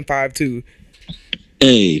taller than 5'2".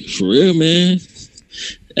 Hey, for real, man.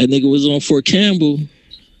 That nigga was on Fort Campbell.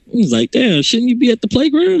 He was like, damn, shouldn't you be at the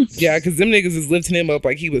playground? Yeah, because them niggas is lifting him up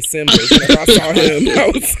like he was Simba. Whenever I saw him, I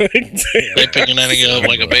was like, damn. They picking that nigga up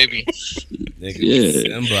like a baby. Nigga, Yeah.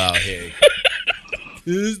 Simba out here.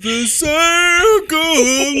 It's the circle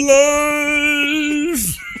of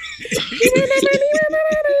life.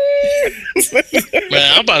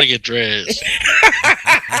 Man, I'm about to get dreads.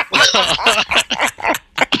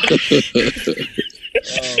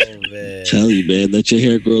 Oh man. Tell you, man, let your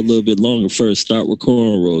hair grow a little bit longer first. Start with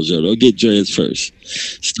cornrows, yo. Don't get dreads first.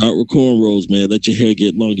 Start with cornrows, man. Let your hair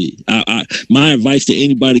get longer. My advice to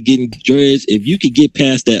anybody getting dreads: if you could get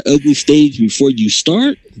past that ugly stage before you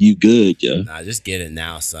start, you good, yo. Nah, just get it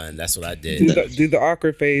now, son. That's what I did. Do the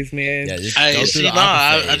awkward phase, man. Yeah, just Hey, go see, through the no,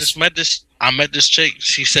 awkward I phase. just met this. I met this chick.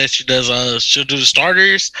 She said she does. She'll do the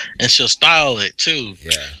starters and she'll style it too.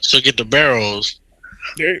 Yeah. She'll get the barrels.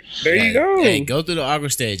 There Yeah. you go. Hey, go through the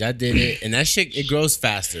awkward stage. I did it, and that shit it grows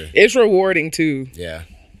faster. It's rewarding too. Yeah.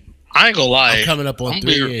 I ain't gonna lie. I'm coming up on I'm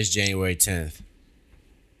 3 be- years, January 10th.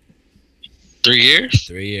 3 years?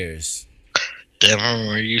 3 years. Damn, I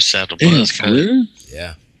remember you sat the Damn, bus. for real?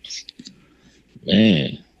 Yeah.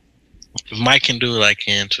 Man. If Mike can do it, I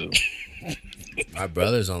can too. My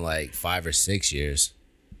brother's on like 5 or 6 years.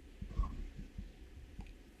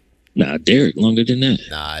 Nah, Derek, longer than that.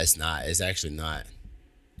 Nah, it's not. It's actually not.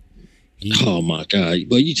 Oh my God.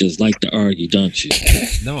 Well, you just like to argue, don't you?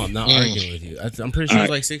 No, I'm not arguing with you. I'm pretty sure All it's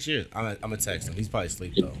right. like 6 years. I'm gonna text him. He's probably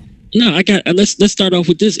asleep though. No, I got. Let's start off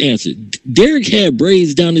with this answer. Derek had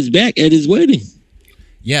braids down his back at his wedding.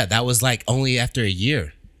 Yeah, that was like only after a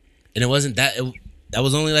year, and it wasn't that. That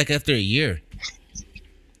was only like after a year.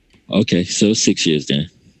 Okay, so 6 years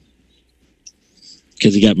then,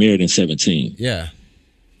 because he got married in 17. Yeah.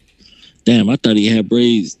 Damn, I thought he had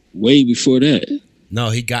braids way before that. No,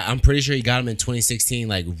 I'm pretty sure he got him in 2016,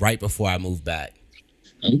 like right before I moved back.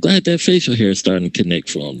 I'm glad that facial hair is starting to connect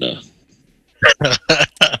for him, though.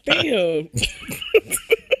 Damn.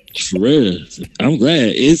 For real, I'm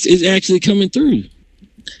glad it's actually coming through.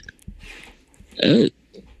 It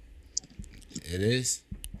is.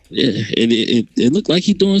 Yeah, it looked like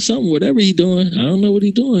he's doing something. Whatever he doing, I don't know what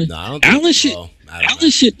he doing. No, I don't think Alan shit. Allen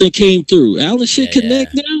shit that came through. Allen shit Yeah,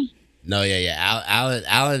 connect yeah. now. No, yeah.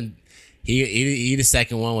 Allen, he the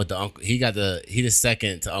second one with the uncle. He the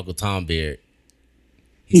second to Uncle Tom beard.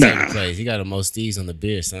 He second Nah. place. He got the most D's on the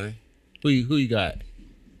beard, son. Who you got?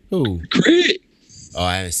 Who? Craig. Oh,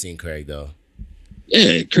 I haven't seen Craig though.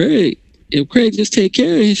 Yeah, Craig. If Craig just take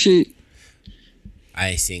care of his shit. I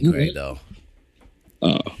ain't seen Craig though.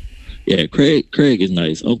 Oh, yeah, Craig is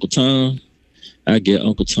nice. Uncle Tom, I get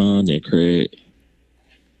Uncle Tom and Craig.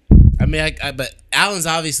 I mean, but Allen's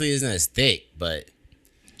obviously isn't as thick, but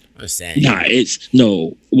I'm just saying. Nah, it's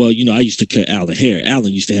no. Well, I used to cut Allen hair.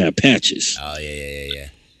 Allen used to have patches. Oh yeah.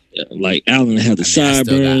 Like Allen had the I still got-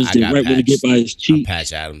 sideburns. I Then got right when it get by his I'm cheek.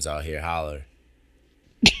 Patch Adams out here, holler.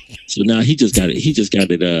 So now he just got it. He just got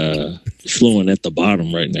it flowing at the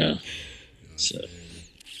bottom right now. So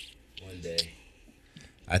One day,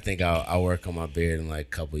 I think I'll work on my beard in like a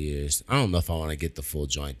couple years. I don't know if I want to get the full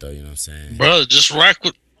joint though. You know what I'm saying? Bro, just rock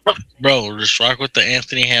with the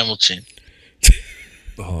Anthony Hamilton.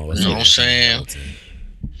 Oh, You know what I'm saying?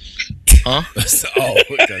 Huh? Oh,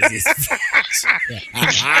 because he's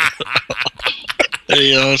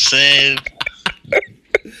You know what I'm saying?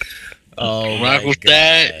 oh, Rock my with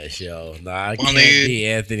that. gosh, yo. No, I My can't nigga. be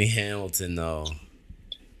Anthony Hamilton. No,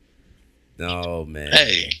 man.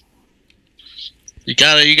 Hey. You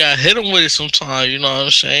gotta hit him with it sometime, you know what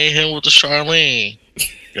I'm saying? Hit him with the Charlene.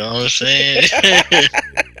 You know what I'm saying?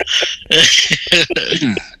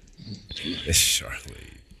 It's Charlie.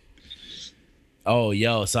 Oh,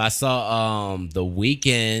 yo. So I saw The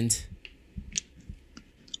Weeknd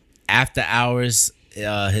After Hours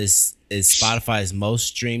is Spotify's most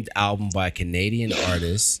streamed album by a Canadian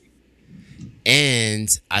artist.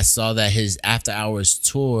 And I saw that his After Hours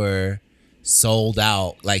tour sold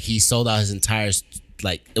out. Like he sold out his entire,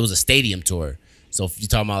 like it was a stadium tour. So if you're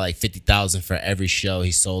talking about like 50,000 for every show,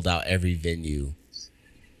 he sold out every venue.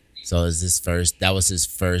 So that was his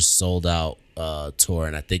first sold out tour,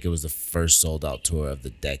 and I think it was the first sold out tour of the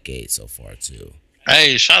decade so far too.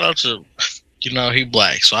 Hey, shout out to, he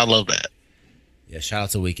black, so I love that. Yeah, shout out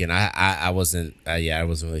to Weeknd. I wasn't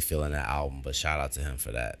really feeling that album, but shout out to him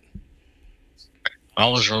for that. I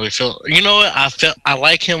wasn't really feeling. You know what? I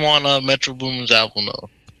like him on Metro Boomin's album though.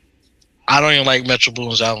 I don't even like Metro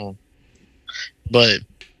Boomin's album, but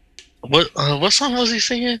what song was he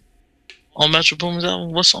singing on Metro Boomin's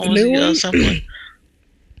album? What song was he sampling?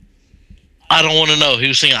 I Don't Want to Know. He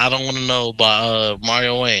was singing "I Don't Want to Know" by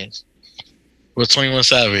Mario Wayans with 21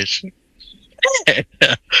 Savage.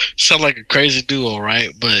 Sound like a crazy duo, right?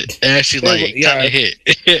 But it actually kind of hit.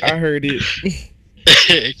 I heard it.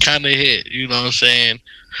 It kind of hit. You know what I'm saying?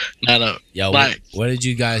 Yo, what did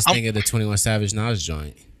you guys think of the 21 Savage Nas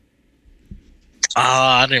joint?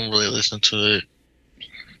 I didn't really listen to it.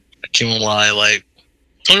 I can't lie. Like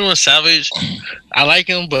 21 Savage, I like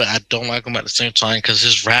him, but I don't like him at the same time because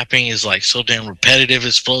his rapping is like so damn repetitive.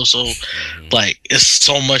 His flow so like it's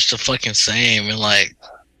so much the fucking same, and like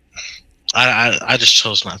I just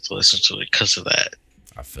chose not to listen to it because of that.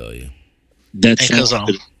 I feel you.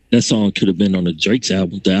 That song could have been on the Drake's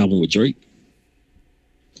album, the album with Drake.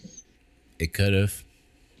 It could have.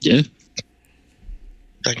 Yeah.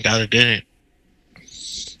 Thank God it didn't.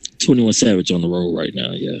 21 Savage on the road right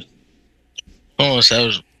now, yeah. 21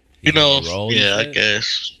 Savage, I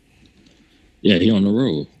guess. Yeah, he on the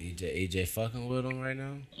road. EJ fucking with him right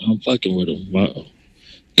now? I'm fucking with him. Wow.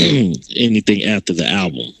 Anything after the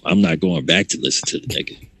album, I'm not going back to listen to the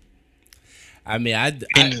nigga. I mean, I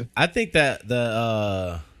think that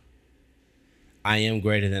the I Am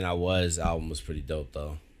Greater Than I Was album was pretty dope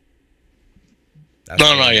though. For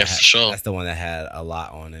sure. That's the one that had a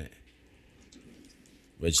lot on it.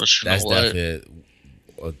 Which But that's definitely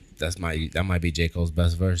that might be J. Cole's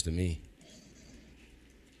best verse to me.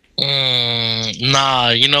 Nah,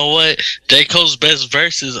 you know what? J. Cole's best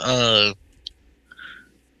verse is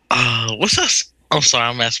what's that? I'm sorry,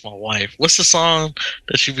 I'm asking my wife. What's the song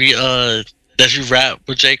that you rap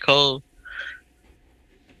with J. Cole?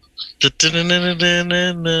 I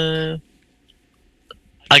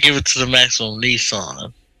give it to the Maximum Need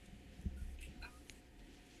song.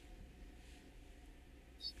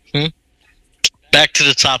 Back to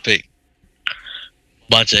the Topic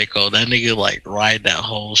by J. Cole. That nigga like ride that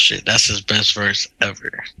whole shit. That's his best verse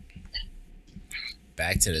ever.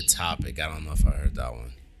 Back to the Topic. I don't know if I heard that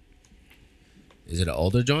one. Is it an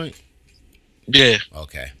older joint? Yeah,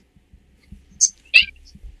 Okay.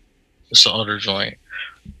 it's an older joint.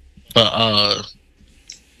 But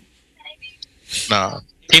nah.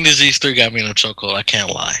 King Disease 3 got me in a chokehold. I can't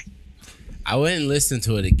lie. I wouldn't listen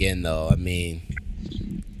to it again though. I mean,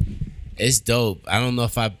 It's dope. I don't know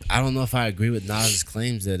if I agree with Nas's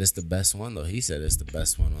claims that it's the best one though. He said it's the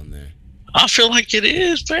best one on there. I feel like it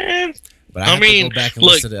is, man. But I mean, to go back and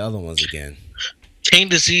listen to the other ones again. King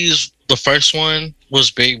Disease, the first one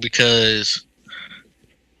was big because,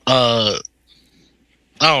 I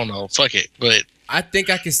don't know, fuck it, but I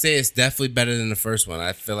think I can say it's definitely better than the first one.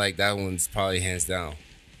 I feel like that one's probably hands down.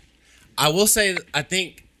 I will say I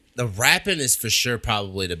think the rapping is for sure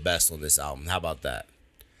probably the best on this album. How about that?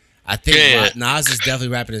 I think Nas is definitely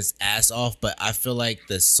rapping his ass off, but I feel like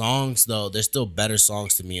the songs though, there's still better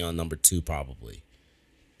songs to me on number 2 probably.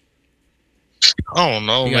 I don't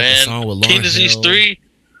know, man. King Disease 3.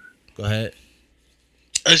 Go ahead.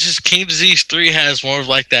 It's just King Disease 3 has more of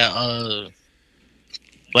like that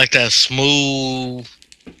smooth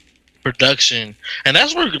production. And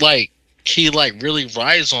that's where like he like really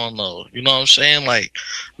rides on though. You know what I'm saying? Like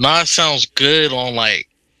Nas sounds good on like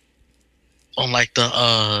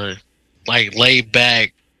the like laid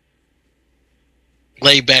back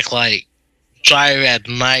like drive at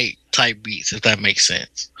night type beats, if that makes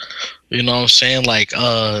sense. You know what I'm saying? Like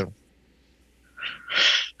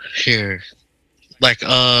here. Like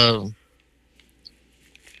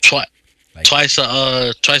twice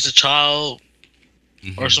a child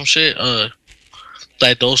or some shit.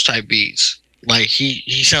 Like those type beats. Like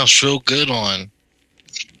he sounds real good on.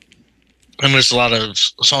 And there's a lot of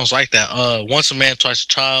songs like that. Once a Man, Twice a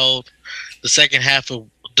Child. The second half of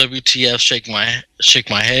WTF, Shake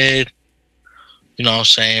My Head. You know what I'm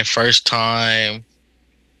saying? First Time.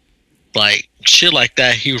 Like shit like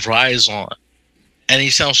that he rides on. And he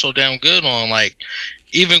sounds so damn good on, like,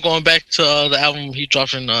 even going back to the album he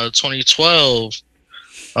dropped in 2012,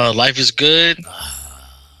 Life is Good.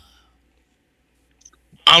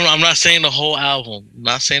 I'm not saying the whole album.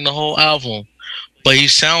 But he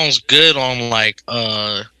sounds good on, like,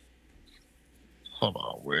 hold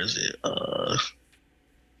on, where is it?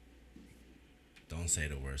 Don't say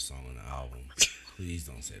the worst song on the album. Please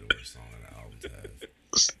don't say the worst song on the album, Tav.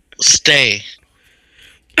 Stay.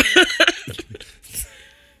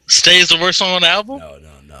 Stay is the worst song on the album?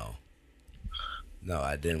 No,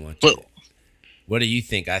 I didn't want to. What do you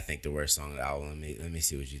think? I think the worst song on the album. Let me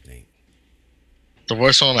see what you think. The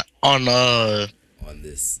worst song on that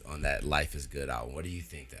Life is Good album. What do you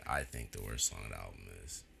think that I think the worst song on the album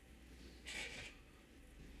is?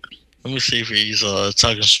 Let me see if he's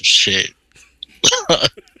talking some shit.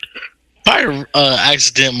 Probably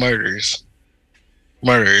Accident Murders.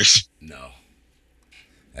 No.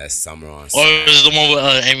 That's Summer on Smash. Or is it the one with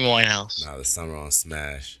Amy Winehouse? No, the Summer on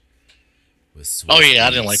Smash. With Swiss I Beats.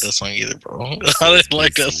 didn't like that song either, bro. I didn't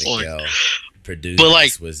like that song. Produced but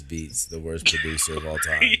like Swiss Beats, the worst producer of all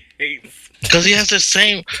time. Because he has the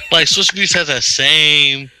same, like Swiss Beats has that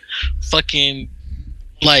same fucking,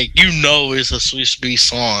 like, you know, it's a Swiss Beats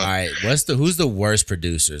song. All right, who's the worst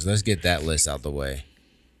producers? Let's get that list out the way.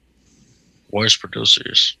 Worst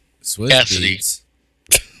producers. Swiss Cassidy. Beats.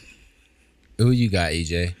 Who you got,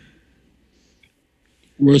 EJ?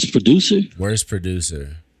 Worst producer? Worst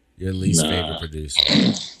producer. Your least favorite producer.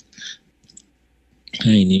 I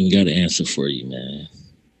ain't even got an answer for you, man.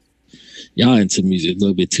 Y'all into music a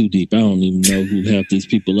little bit too deep. I don't even know who half these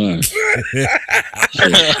people are.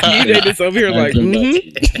 EJ just over here like,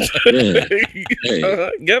 yeah.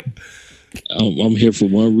 Hey. Yep. I'm here for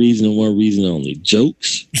one reason and one reason only.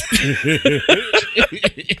 Jokes.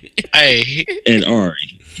 Hey. And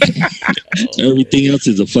Ari. Everything else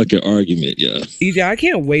is a fucking argument, yeah. EJ, I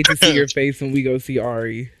can't wait to see your face when we go see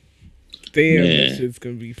Ari. Damn, this shit's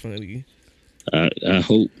gonna be funny. I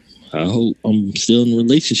hope I'm still in a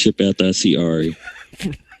relationship after I see Ari.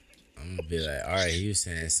 I'm gonna be like, all right, he was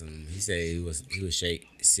saying he said he would shake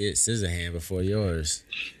scissor hand before yours.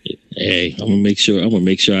 Hey, I'm gonna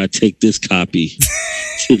make sure I take this copy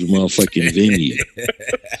to the motherfucking venue.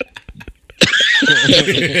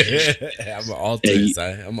 I'm gonna alter it,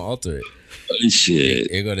 son. I'm gonna alter it. Shit.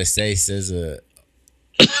 You're gonna say scissor.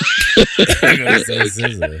 You're gonna say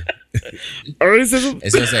scissor.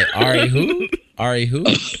 It's gonna say Ari who? Ari who?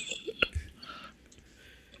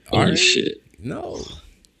 Ari? Shit. No.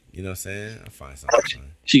 You know what I'm saying? I'll find something.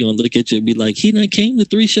 She gonna look at you and be like, he done came to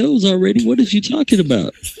 3 shows already. What is you talking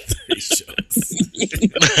about? 3 shows.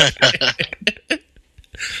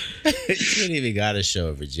 She ain't even got a show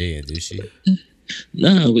in Virginia, do she?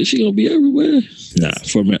 Nah, but she gonna be everywhere. Nah,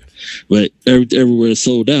 but everywhere is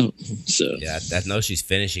sold out. So yeah, I know she's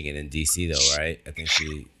finishing it in DC though, right? I think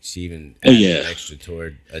she even added an extra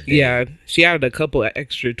tour a day. Yeah, she added a couple of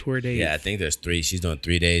extra tour days. Yeah, I think there's 3. She's doing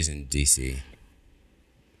 3 days in DC.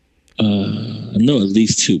 I know at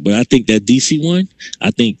least 2, but I think that DC one,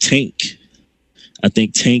 I think Tank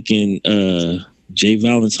and Jay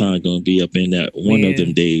Valentine gonna be up in that one of Man,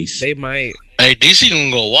 them days. They might. Hey, DC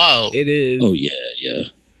gonna go wild. It is. Oh yeah.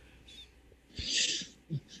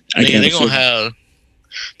 Nigga, they gonna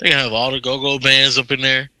have all the go-go bands up in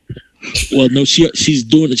there. Well, no, she's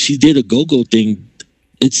doing it. She did a go-go thing.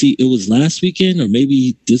 It was last weekend or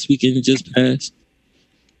maybe this weekend it just passed.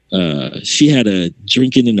 She had a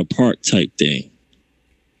drinking in the park type thing.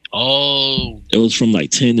 Oh, It was from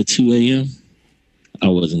like 10 to 2 a.m. I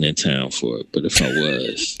wasn't in town for it, but if I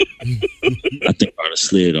was, I think I'd have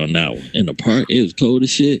slid on that one. In the park, it was cold as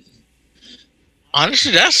shit.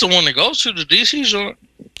 honestly, that's the one to go to, the DC joint.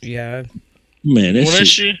 Yeah. Man, Well, that that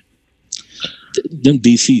shit, shit. them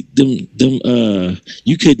DC,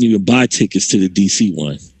 you couldn't even buy tickets to the DC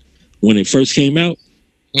one. When it first came out,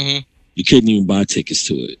 Mm-hmm. you couldn't even buy tickets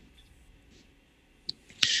to it.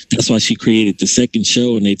 That's why she created the second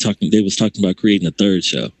show, and they was talking about creating a third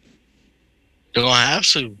show. They're gonna have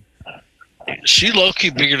to. She low key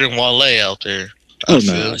bigger than Wale out there. Oh I no,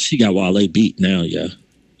 feel. she got Wale beat now, yeah.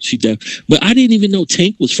 But I didn't even know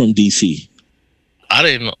Tank was from DC. I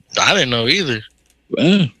didn't know either.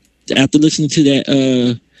 After listening to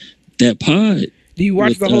that pod, Do you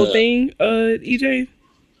watch with, the whole thing, EJ?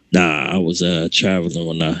 nah, I was traveling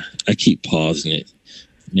when I keep pausing it.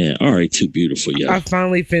 Man, all right, too beautiful, yeah. I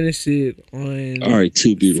finally finished it on. All right,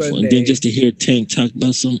 too beautiful. And Sunday. then just to hear Tank talk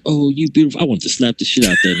about oh, you beautiful. I want to slap the shit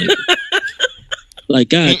out that nigga. Like,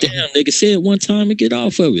 god damn, nigga, say it one time and get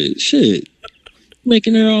off of it. Shit.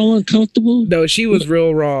 Making her all uncomfortable. No, she was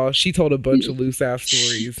real raw. She told a bunch of loose ass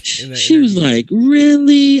stories. In that She was interview. like,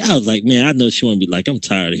 really? I was like, man, I know she want to be like, I'm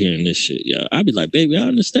tired of hearing this shit, yo. I'd be like, baby, I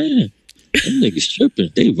understand. Them niggas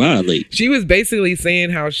tripping. They violate. She was basically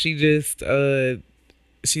saying how she just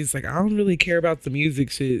she's like, I don't really care about the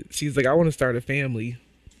music shit. She's like, I want to start a family.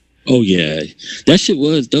 Oh yeah, that shit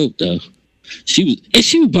was dope though. She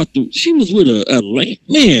was with a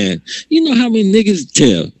man. You know how many niggas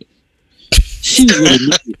tell? She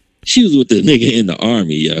was with the nigga in the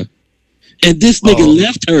army, yeah. And this nigga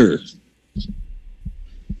left her.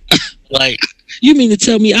 Like, You mean to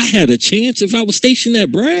tell me I had a chance if I was stationed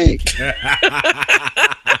at Bragg?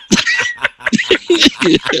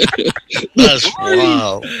 that's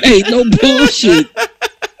wild. Hey, no bullshit.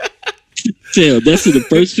 Tell that's in the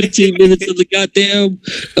first 15 minutes of the goddamn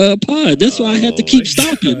pod. That's why I had to keep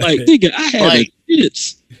stopping. Like, nigga, I had Like- a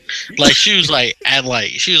chance. Like she was like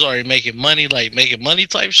she was already making money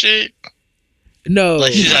type shit. No,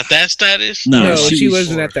 Like she's at that status. Nah, no, she she was-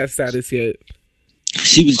 wasn't at that status yet.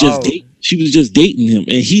 She was just she was just dating him,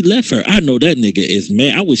 and he left her. I know that nigga is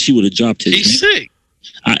mad. I wish she would have dropped his. He's sick.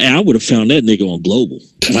 I would have found that nigga on Global.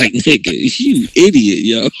 Like, nigga, you idiot,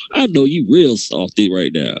 yo. I know you real softy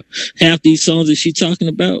right now. Half these songs that she talking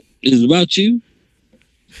about is about you.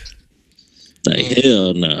 Like,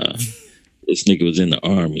 hell nah. This nigga was in the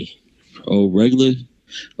army. Old regular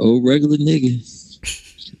nigga.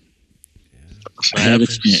 That's I what had a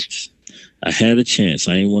happens. chance.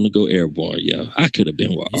 I ain't want to go airborne, yo. I could have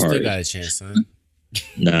been with You still Ari. got a chance, son.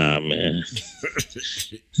 Nah, man.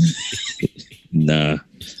 Nah.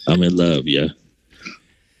 I'm in love, yeah.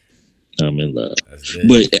 I'm in love. That's good.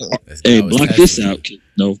 But That's- hey, that was block this testing. out.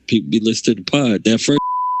 No, people be listening to the pod. That first.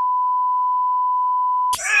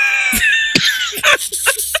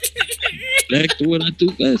 Back to what I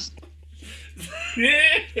do best.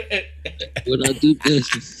 What I do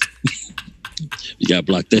best. You gotta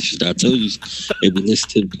block that shit. I told you, they be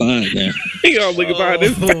listening to the pod now. He gonna look behind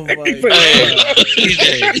his Oh back. my He's like,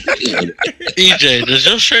 Hey, EJ, does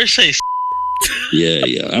your shirt say?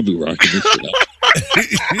 Yeah, I be rocking this shit out.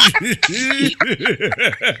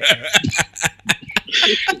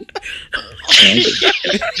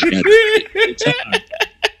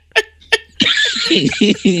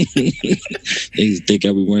 Niggas think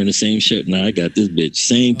I be wearing the same shirt. Nah, I got this bitch,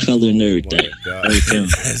 same color and everything. Oh my God. Okay.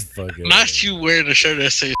 That's fucking Not you wearing a shirt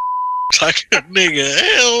that says like a nigga.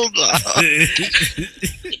 Hell no.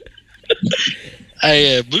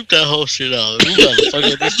 Hey, bleep that whole shit out. We about to fuck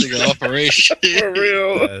up this nigga operation. for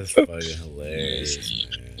real. That's fucking hilarious,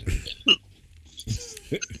 man.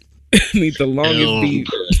 Need the longest Ew. beat.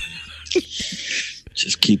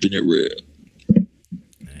 Just keeping it real.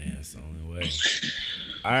 Man, that's the only way.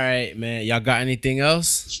 All right, man. Y'all got anything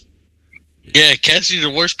else? Yeah, Cassidy, the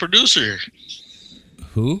worst producer.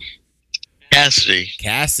 Who? Cassidy.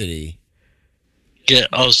 Cassidy. Yeah.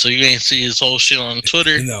 Oh, so you ain't see his whole shit on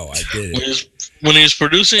Twitter No, I did when it. when he was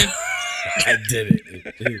producing? I did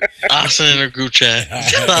it. I sent in a group chat.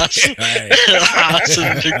 I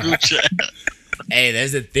sent in a group chat. Hey,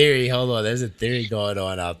 there's a theory. Hold on. There's a theory going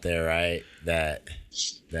on out there, right? That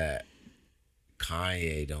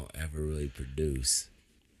Kanye don't ever really produce.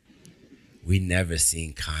 we never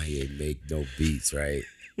seen Kanye make no beats, right?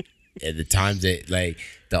 At the times that like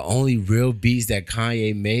the only real beats that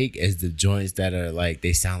Kanye make is the joints that are like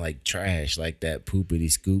they sound like trash, like that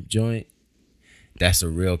Poopity Scoop joint. That's a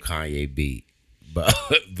real Kanye beat. But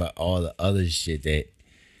but all the other shit that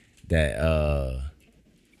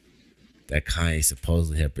Kanye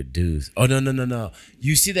supposedly had produced. Oh no.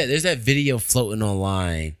 You see that there's that video floating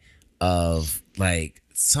online of like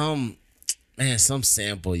some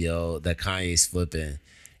sample, yo, that Kanye's flipping.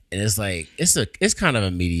 And it's like it's kind of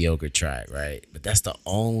a mediocre track, right? But that's the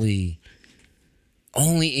only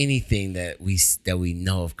anything that we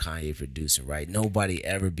know of Kanye producing, right? Nobody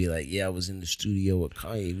ever be like, yeah, I was in the studio with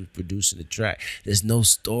Kanye, he was producing the track. There's no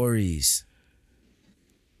stories.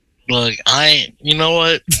 Look, you know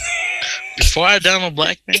what? Before I download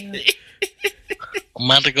Black Man, I'm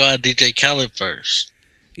about to go at DJ Khaled first.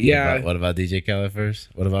 Yeah. What about DJ Khaled first?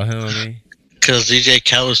 What about him? I mean, because DJ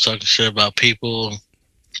Khaled's talking shit about people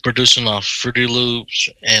producing off Fruity Loops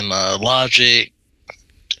and Logic.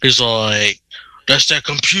 He's all like, that's that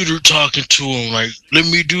computer talking to him. Like, let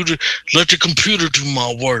the computer do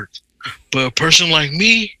my work. But a person like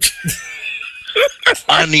me,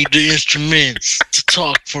 I need the instruments to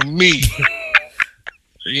talk for me.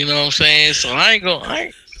 You know what I'm saying? So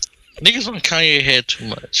niggas on Kanye head too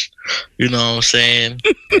much. You know what I'm saying?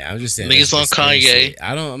 Yeah, I'm just saying. Niggas on Kanye.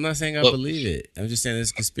 I'm not saying I believe it. I'm just saying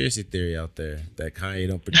there's a conspiracy theory out there that Kanye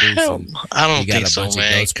don't produce. I don't think so,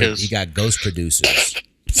 man. He got ghost producers.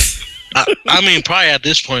 I mean, probably at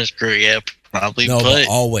this point in his career, yeah, probably. No, but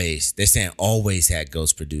always. They're saying always had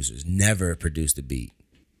ghost producers. Never produced a beat.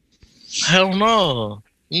 Hell no.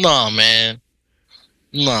 Nah, man.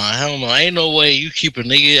 Nah, hell no. Ain't no way you keep a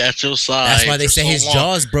nigga at your side. That's why they say so his long.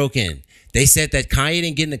 jaw's broken. They said that Kanye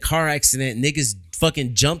didn't get in a car accident. Niggas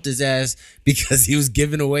fucking jumped his ass because he was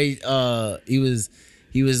giving away. He was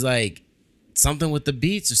like something with the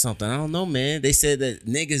beats or something. I don't know, man. They said that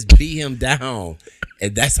niggas beat him down,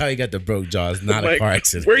 and that's how he got the broke jaw. It's not a car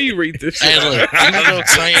accident. Where you read this shit? Hey, look, even though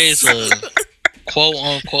Kanye's a quote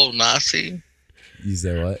unquote Nazi, You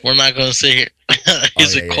said what? we're not gonna sit here.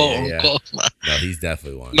 He's a quote yeah. unquote Nazi. No, he's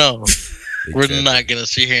definitely one. No, we're Except- not gonna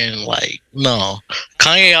sit here and no.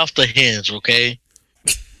 Kanye off the hinge, okay?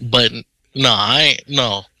 But no.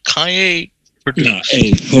 Kanye produced. Nah,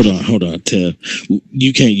 hey, hold on, Tev.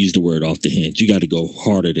 You can't use the word off the hinge. You got to go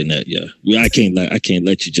harder than that, yeah. I can't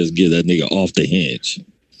let you just give that nigga off the hinge.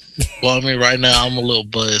 Well, I mean, right now I'm a little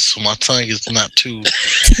buzzed, so my tongue is not too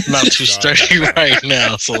sturdy right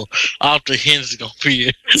now. So off the hinge is gonna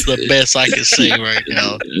be the best I can say right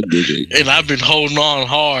now. And I've been holding on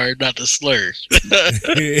hard not to slur.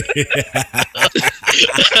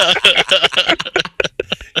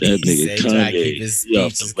 That nigga Kanye, keep his he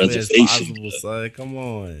off speech the as clear as reservation. possible, son. Come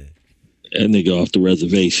on. That nigga off the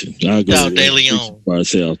reservation. I go Now, De Leon. before I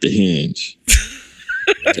say off the hinge.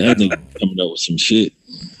 That nigga coming up with some shit.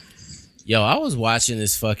 Yo, I was watching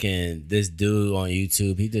this dude on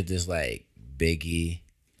YouTube. He did this like Biggie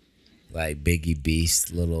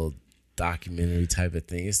Beast little documentary type of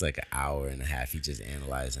thing. It's like an hour and a half. He just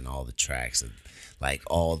analyzing all the tracks of like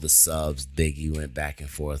all the subs Biggie went back and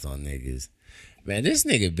forth on niggas. Man, this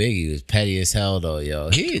nigga Biggie was petty as hell though,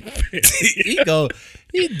 yo. He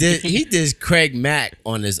did Craig Mack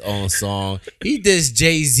on his own song. He did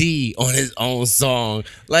Jay-Z on his own song.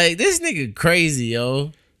 Like this nigga crazy,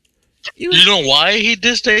 yo. You know why he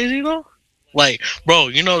dissed Jay-Z though? Like, bro,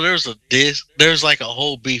 you know there's like a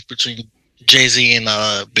whole beef between Jay-Z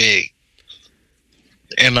and Big.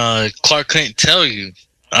 And Clark couldn't tell you.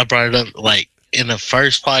 I brought it up like in the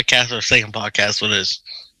first podcast or second podcast with us.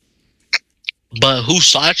 But Who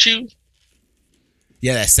Shot You?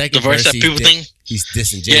 Yeah, that second The verse that verse, people think he's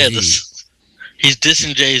dissing Jay-Z. Yeah, he's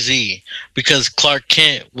dissing Jay-Z because Clark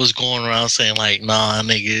Kent was going around saying like, nah,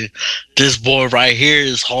 nigga, this boy right here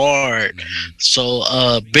is hard. Mm-hmm. So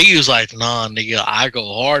Biggie was like, nah, nigga, I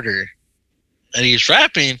go harder. And he's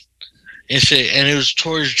rapping and shit, and it was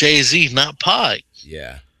towards Jay-Z, not Pac.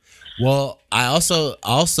 Yeah. Well, I also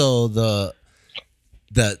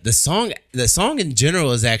the song in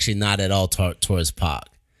general is actually not at all towards Pac.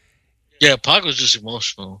 Yeah, Pac was just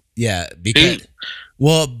emotional. Yeah, because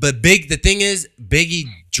but the thing is, Biggie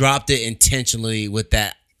dropped it intentionally with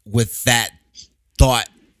that thought,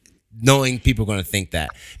 knowing people are gonna think that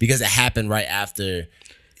because it happened right after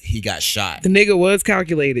he got shot. The nigga was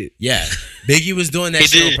calculated. Yeah, Biggie was doing that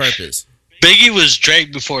shit on purpose. Biggie was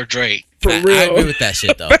Drake before Drake. For real. I agree with that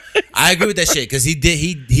shit though. I agree with that shit because he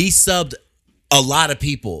subbed a lot of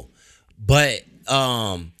people, but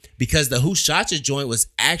because the Who Shot You joint was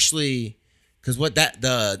actually Because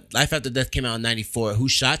the Life After Death came out in '94. Who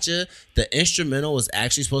Shot Ya? The instrumental was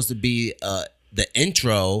actually supposed to be the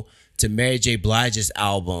intro to Mary J. Blige's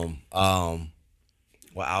album.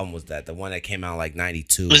 What album was that? The one that came out like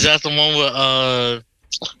 '92. Is that the one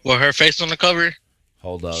with her face on the cover?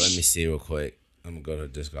 Hold up, let me see real quick. I'm gonna go to her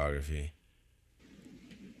discography.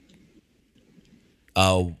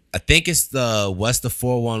 I think it's the What's the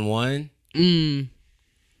 411.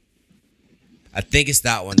 I think it's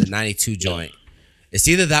that one, the '92 joint. It's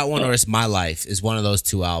either that one or it's My Life. It's one of those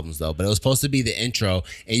two albums though. But it was supposed to be the intro,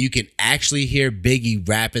 and you can actually hear Biggie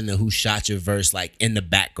rapping the Who Shot Ya verse like in the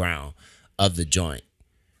background of the joint.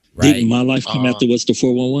 Right? Didn't My Life come after What's the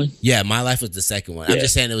 411? Yeah, My Life was the second one. Yeah. I'm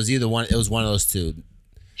just saying it was either one. It was one of those two.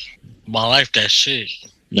 My Life, that shit.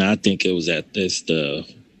 No, I think it was at this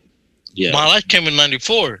yeah. My Life came in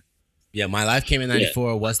 '94. Yeah, My Life came in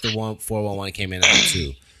 '94. What's the one 411 came in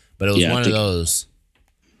 '92. But it was one of those.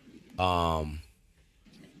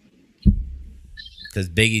 Because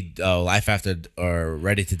Biggie, Life After or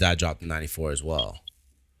Ready to Die dropped in '94 as well.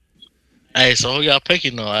 Hey, so who y'all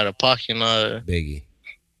picking though? Out of Pac and Biggie.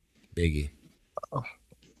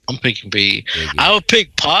 I'm picking Biggie. I would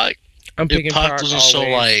pick Pac. I'm picking if Pac Pac wasn't so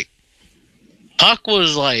always. like. Pac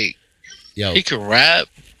was like, Yo, he could rap,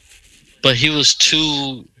 but he was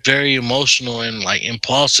too very emotional and like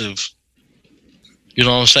impulsive. You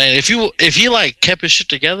know what I'm saying? If he like kept his shit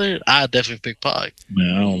together, I'd definitely pick Pac.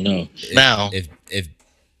 Man, I don't know. Now, if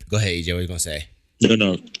go ahead, EJ, what are you gonna say?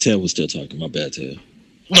 No. Ted was still talking. My bad, Ted.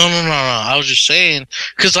 no. I was just saying,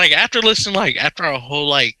 cause like after our whole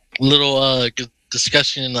like little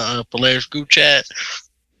discussion in the Polaris group chat,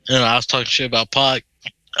 and I was talking shit about Pac,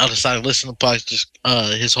 I decided to listen to Pac just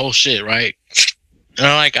his whole shit, right? And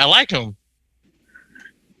I like him,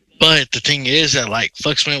 but the thing is that like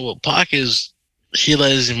fucks me with Pac is he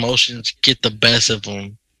let his emotions get the best of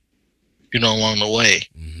him, along the way.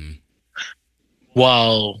 Mm-hmm.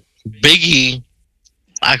 While Biggie,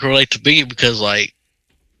 I can relate to Biggie because like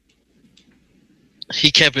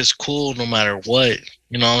he kept his cool no matter what.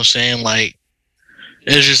 You know what I'm saying? Like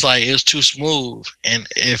it's just like it was too smooth. And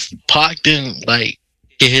if Pac didn't like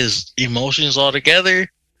get his emotions all together,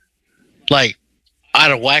 like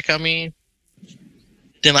out of whack, I mean,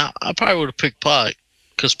 then I probably would have picked Pac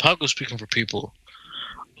because Pac was speaking for people.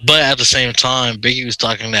 But at the same time, Biggie was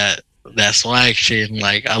talking that swag shit, and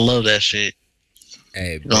like I love that shit.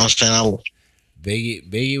 Hey, You know what I'm saying?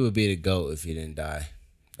 Biggie would be the GOAT if he didn't die.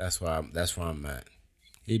 That's where I'm at.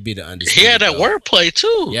 He'd be the undisputed. He had that GOAT. wordplay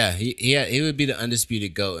too. Yeah, he would be the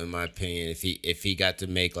undisputed GOAT in my opinion if he got to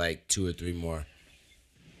make like 2 or 3 more.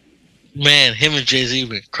 Man, him and Jay-Z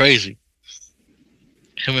been crazy.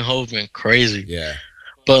 Him and Hov been crazy. Yeah.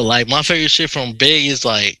 But like my favorite shit from Big is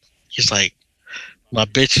like he's like my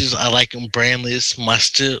bitches I like them brandless. My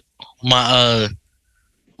bitches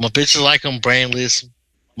like them brandless.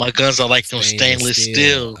 My guns I like them stainless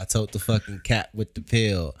steel. I told the fucking cat with the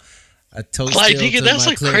pill. I told Like, still nigga, till that's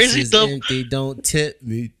my like clips crazy is stuff. empty, don't tip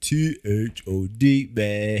me. THOD,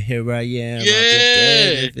 man. Here I am.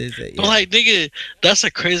 Yeah. Yeah. But like nigga, that's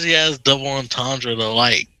a crazy ass double entendre though.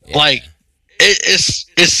 Like Yeah. it's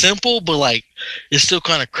simple, but like it's still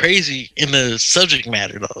kind of crazy in the subject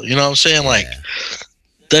matter though. You know what I'm saying? Like Yeah.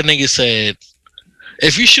 that nigga said,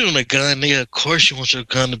 if you shooting a gun, nigga, of course you want your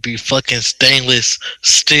gun to be fucking stainless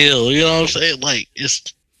steel. You know what I'm saying? Like it's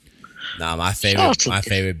Nah, my Shout favorite out to-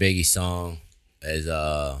 Biggie song is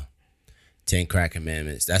 10 Crack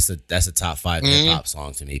Commandments. That's a top 5 Mhm. hip hop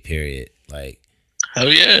song to me, period. Like,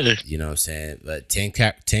 hell yeah. you know what I'm saying? But 10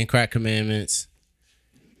 Crack Commandments,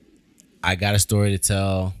 I Got a Story to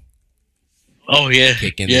Tell, Oh yeah.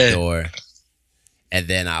 Kick in yeah. the Door. And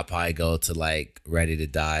then I'll probably go to like Ready to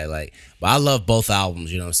Die. Like, but I love both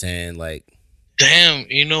albums, you know what I'm saying? Like, Damn,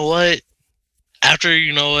 you know what? After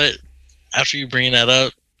you bring that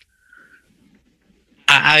up,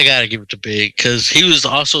 I gotta give it to Big because he was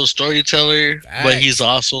also a storyteller, but Facts. he's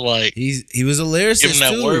also like he was a lyricist giving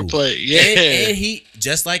that too. wordplay. Yeah, And he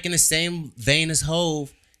just like in the same vein as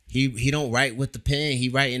Hove, he don't write with the pen. He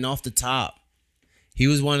writing off the top. He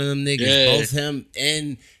was one of them niggas. Yeah. Both him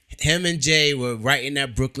and Jay were writing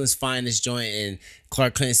that Brooklyn's Finest joint, and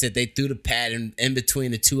Clark Clinton said they threw the pad in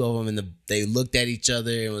between the two of them, and they looked at each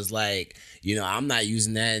other and was like, I'm not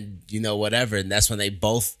using that, whatever. And that's when they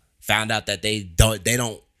both found out that they don't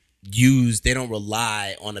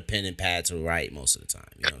rely on a pen and pad to write most of the time.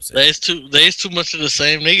 You know what I'm saying? There's too much of the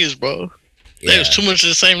same niggas, bro. Yeah. There's too much of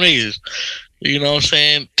the same niggas. You know what I'm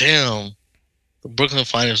saying? Damn. The Brooklyn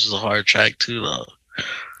Finest was a hard track too, though.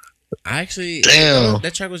 I actually, Damn.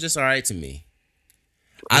 that track was just all right to me.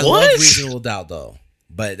 I What? love Reasonable Doubt though,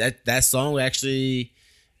 but that song actually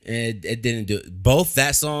and it didn't do it. Both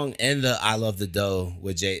that song and the I Love the Dough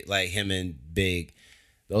with Jay, like him and Big.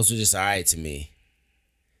 Those were just all right to me.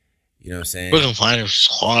 You know what I'm saying? Brooklyn Fine was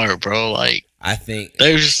hard, bro. Like I think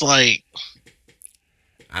they were just like,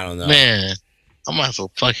 I don't know. man, I'm gonna have to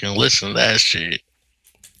fucking listen to that shit.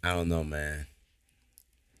 I don't know, man.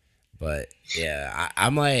 But yeah,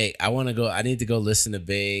 I'm like, I want to go. I need to go listen to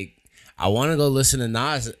Big. I want to go listen to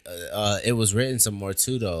Nas. It Was Written some more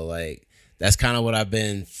too, though. Like that's kind of what I've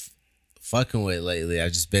been fucking with lately.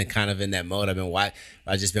 I've just been kind of in that mode.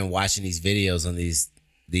 I've just been watching these videos on these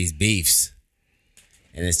beefs,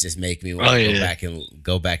 and it's just making me want to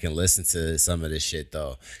go back and listen to some of this shit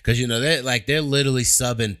though, because you know they're literally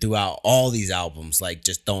subbing throughout all these albums, like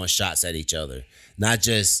just throwing shots at each other, not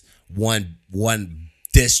just one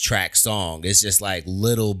diss track song. It's just like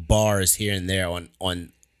little bars here and there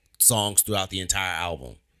on songs throughout the entire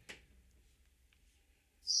album.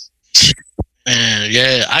 Man,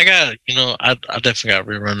 yeah, I got, I definitely got to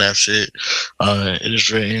rerun that shit. It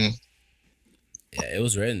is written. Yeah, It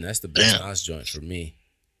Was Written. That's the best Nas joint for me.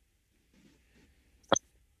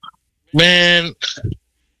 Man,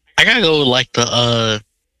 I gotta go with like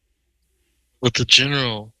with the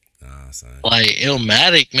general. Nah, son. Like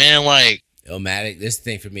Illmatic, man, like Illmatic, this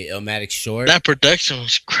thing for me, Illmatic short. That production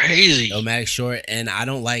was crazy. Illmatic short, and I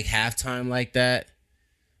don't like halftime like that.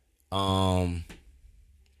 I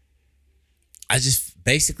just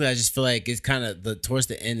feel like it's kind of towards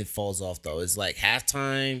the end it falls off though. It's like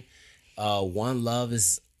halftime. One Love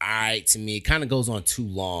is alright to me. It kind of goes on too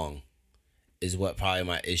long, is what probably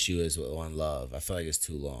my issue is with One Love. I feel like it's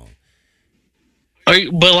too long.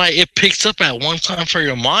 But like it picks up at one time for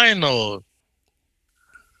your mind though.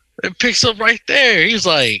 It picks up right there. He's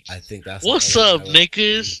like, I think that's what's up,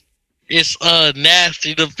 niggas? It's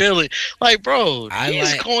nasty to feel it. Like, bro,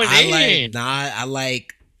 he's going in. I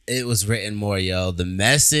like It Was Written more, yo. The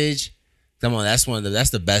Message. Come on, that's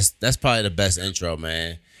the best. That's probably the best intro,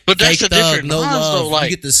 man. But that's a different No Nas, Love. though, like,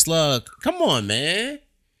 you get the slug. Come on, man.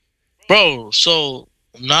 Bro, so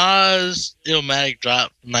Nas Illmatic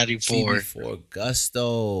dropped 94. Before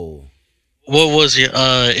Gusto. What was it?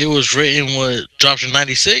 It Was Written dropped in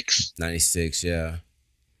 96? 96, yeah.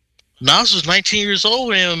 Nas was 19 years old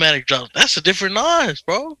when Illmatic dropped. That's a different Nas,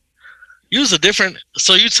 bro. You was a different.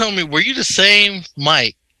 So you tell me, were you the same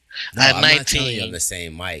Mike at 19? I'm not telling you I'm the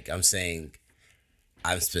same Mike.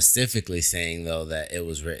 I'm specifically saying though that It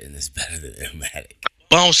Was Written is better than Illmatic.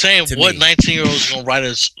 But I'm saying, what 19-year-old is gonna write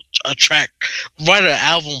a track, write an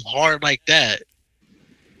album hard like that?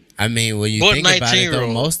 I mean, when you think about it,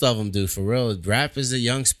 though, most of them do for real. Rap is a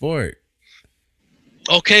young sport.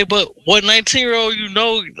 Okay, but what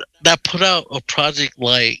 19-year-old that put out a project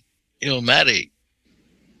like Illmatic?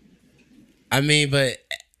 I mean, but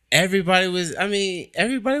everybody was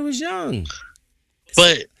young.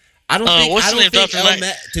 But I don't think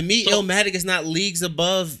to me, Illmatic is not leagues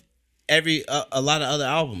above a lot of other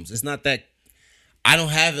albums. It's not that. I don't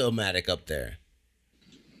have Illmatic up there.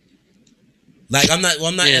 Like I'm not,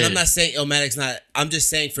 and I'm not saying Illmatic's not. I'm just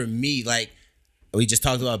saying for me, like we just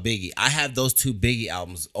talked about Biggie. I have those two Biggie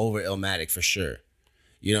albums over Illmatic for sure.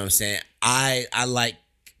 You know what I'm saying? I like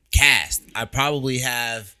Cast. I probably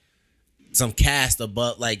have some Cast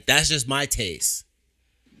above. Like that's just my taste.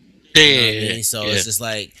 Yeah. You know what I mean? So it's just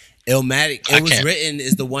like Illmatic. It Was Written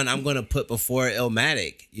is the one I'm gonna put before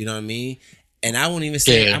Illmatic. You know what I mean? And I won't even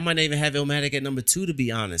say I might not even have Illmatic at number 2. To be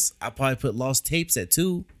honest, I probably put Lost Tapes at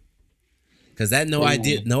 2. Cause that No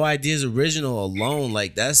Ideas original alone,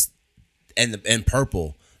 like that's and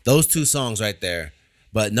Purple, those two songs right there.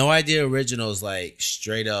 But No Idea original is like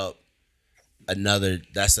straight up another.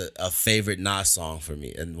 That's a favorite Nas song for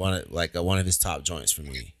me, and one of his top joints for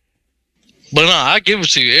me. But no, I give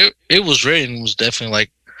it to you. It Was Written was definitely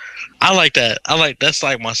like, I like that. That's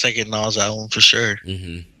like my second Nas album for sure.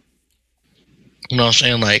 Mm-hmm. You know what I'm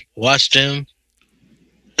saying? Like Watch Them.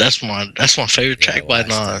 That's my favorite track by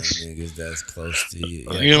Nas. Niggas that's close to you.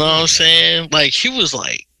 Yeah, you know what I'm saying? Like he was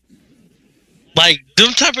like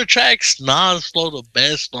them type of tracks Nas flow the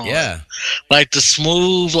best on. Yeah. Like the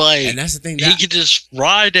smooth, like, and that's the thing, he could just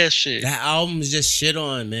ride that shit. That album is just shit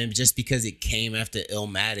on, man, just because it came after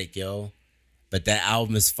Illmatic, yo. But that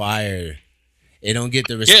album is fire. It don't get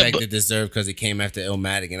the respect it deserves because it came after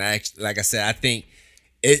Illmatic. And I think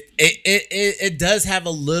it does have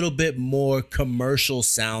a little bit more commercial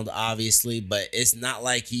sound, obviously, but it's not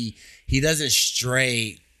like he doesn't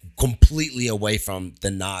stray completely away from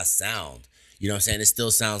the Nas sound. You know what I'm saying? It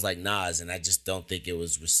still sounds like Nas, and I just don't think it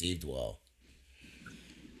was received well.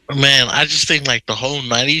 Man, I just think like the whole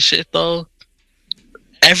 90s shit though,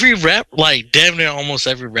 every rap, like damn near almost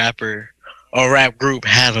every rapper or rap group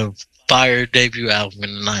had a fire debut album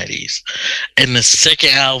in the 90s. And the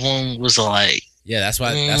second album was like, Yeah, that's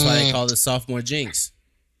why they call it sophomore jinx.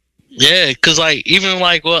 yeah, cause like even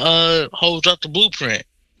like what Hov dropped the Blueprint.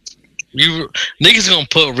 You niggas gonna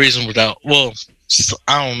put Reasonable Doubt. Well,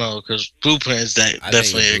 I don't know, cause Blueprint is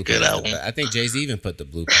definitely a good album. I think Jay-Z even put the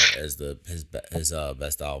Blueprint as his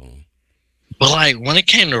best album. But like when it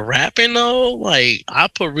came to rapping though, like I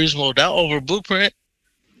put Reasonable Doubt over Blueprint.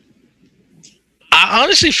 I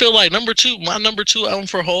honestly feel like my number two album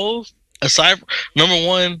for Hov, aside from number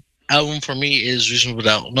one album for me is Reasonable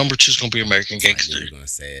Doubt. Number two is gonna be American Gangster. You're gonna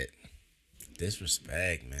say it.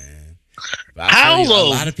 Disrespect, man. How a though?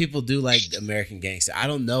 lot of people do like American Gangster. I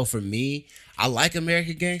don't know. For me, I like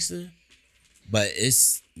American Gangster, but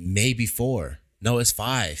it's maybe 4. No, it's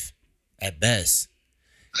 5 at best.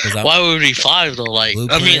 Why would it be 5 though? Like,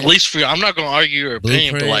 Blueprint, I mean, at least for you, I'm not gonna argue your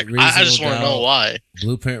opinion, but like, I just want to know why.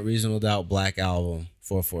 Blueprint, Reasonable Doubt, Black Album,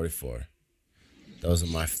 444. Those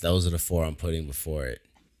are the 4 I'm putting before it.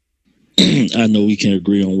 I know we can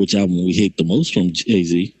agree on which album we hate the most from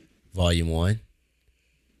Jay-Z. Volume 1.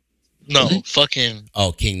 No, What? fucking.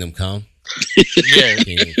 Oh, Kingdom Come. Yeah,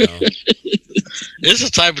 Kingdom Come. it's a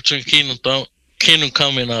tie between Kingdom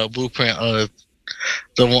Come and Blueprint.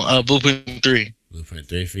 The one Blueprint 3. Blueprint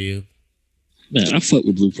 3 for you. Man, I fuck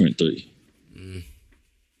with Blueprint 3.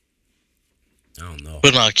 I don't know.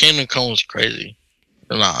 But nah, Kingdom Come was crazy.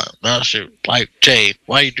 Nah, that shit. Like Jay,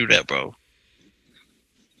 why you do that, bro?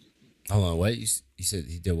 Hold on, what you said?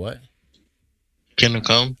 He did what? Kingdom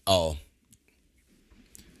Come. Oh,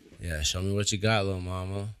 yeah. Show me what you got, little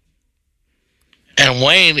mama. And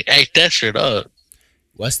Wayne ate that shit up.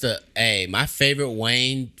 My favorite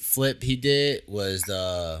Wayne flip he did was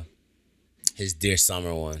his Dear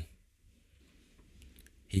Summer one.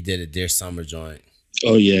 He did a Dear Summer joint.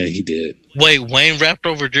 Oh yeah, he did. Wait, Wayne rapped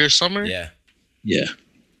over Dear Summer? Yeah. Yeah.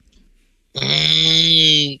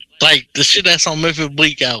 Like the shit that's on Memphis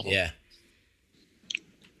Bleak album. Yeah.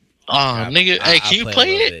 Oh, nigga, hey, can you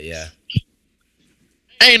play it? Bit, yeah.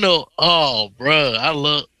 Ain't no, oh, bro, I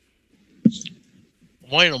love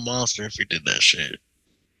Wayne a monster if he did that shit.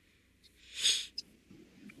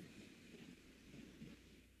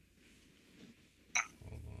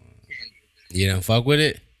 You don't fuck with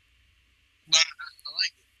it? Nah, I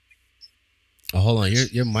like it. Oh, hold on.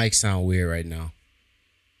 Your mic sound weird right now.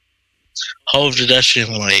 Hov did that shit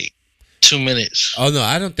in like 2 minutes. Oh no,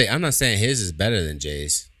 I'm not saying his is better than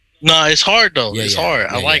Jay's. No, it's hard though. Yeah, it's yeah, hard.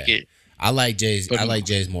 yeah, I like yeah. it. I like Jay's. But- I like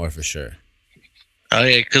Jay's more for sure. Oh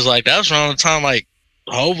yeah, cause like that was around the time like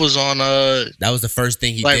Hov was on That was the first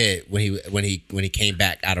thing he like- did when he came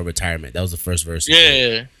back out of retirement. That was the first verse. He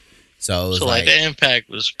did. yeah. So it was So like the impact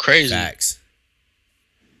was crazy.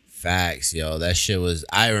 Facts, yo. That shit was.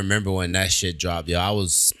 I remember when that shit dropped, yo. I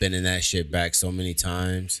was spinning that shit back so many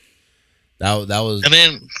times. That was. And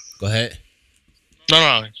then Go ahead.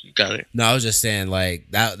 no, you got it. No, I was just saying like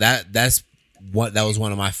that's what that was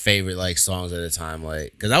one of my favorite like songs at the time,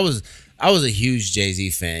 like because I was a huge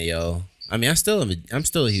Jay-Z fan, yo. I mean, I'm still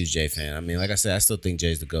a huge Jay fan. I mean, like I said, I still think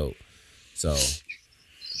Jay's the GOAT. So,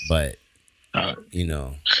 but you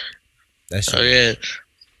know, that shit. Oh yeah.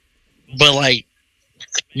 But like,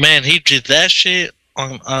 man, he did that shit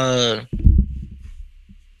on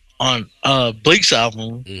Bleak's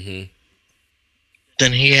album. Mm-hmm.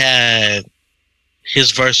 Then he had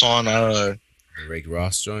his verse on The Rick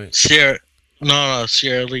Ross joint. Sierra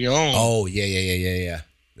Leone. Oh yeah.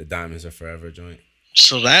 The Diamonds Are Forever joint.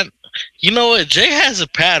 So that, you know what, Jay has a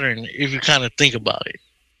pattern if you kind of think about it.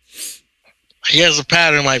 He has a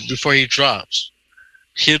pattern like before he drops.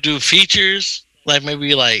 He'll do features, like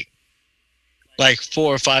maybe like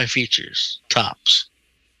 4 or 5 features tops.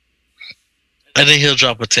 And then he'll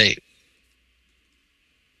drop a tape.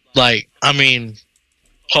 Like, I mean,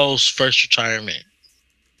 post first retirement,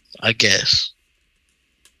 I guess.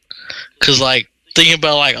 Cause like thinking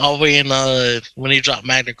about like all the way in when he dropped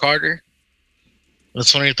Magna Carta in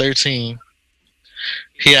 2013,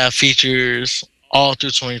 he had features all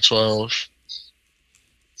through 2012.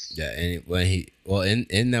 Yeah, and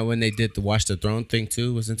in that when they did the Watch the Throne thing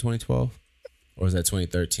too was in 2012, or was that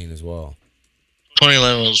 2013 as well?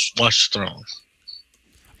 2011 was Watch the Throne.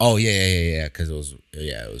 Oh yeah, because it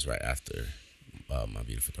was right after My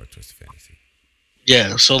Beautiful Dark Twisted Fantasy.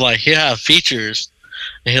 Yeah, so like he'll have features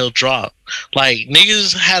and he'll drop. Like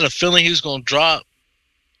niggas had a feeling he was gonna drop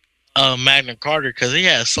Magna Carta because he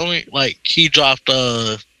had so many. Like he dropped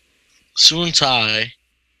Suuntai.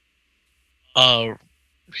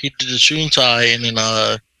 He did the Suuntai and then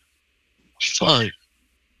fuck.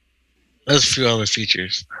 There's a few other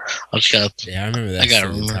features. I just got. Yeah, I remember that I gotta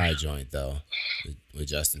Suit and remember. Tie joint though with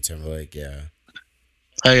Justin Timberlake. Yeah.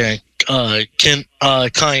 Oh yeah,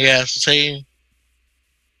 Kanye was hating.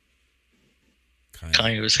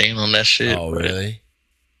 Kanye was hating on that shit. Oh, bro. really?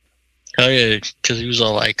 Hell yeah, because he was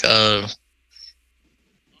all like, I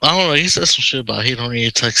don't know. He said some shit about he don't need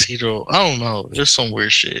a tuxedo. I don't know. There's some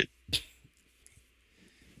weird shit.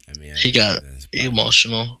 I mean, He got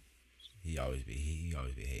emotional. He always be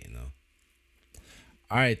hating though.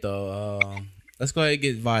 All right, though. Let's go ahead and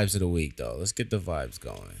get vibes of the week, though. Let's get the vibes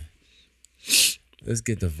going.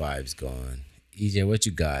 EJ, what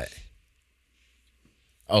you got?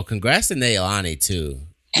 Oh, congrats to Nailani too.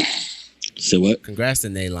 Say what? Congrats to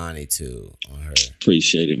Nailani too on her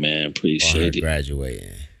Appreciate it, man. Appreciate it.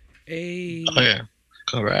 graduating. Hey, Oh yeah,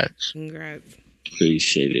 congrats. congrats.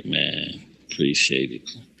 Appreciate it, man. Appreciate it.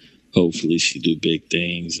 Hopefully she do big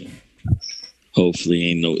things, and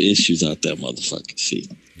hopefully ain't no issues out that motherfucker. See,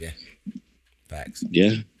 Facts.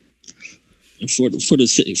 yeah. And for the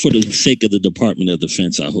sake of the Department of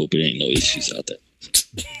Defense, I hope it ain't no issues out there.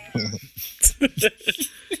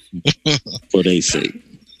 For their sake.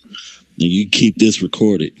 Now you keep this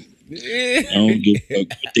recorded. I don't give a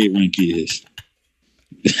fuck what their rank is.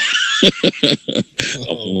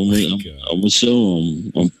 I'm gonna show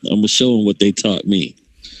them. I'm gonna show them what they taught me.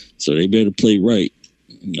 So they better play right.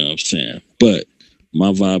 You know what I'm saying? But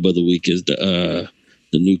my vibe of the week is the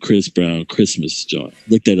new Chris Brown Christmas joint.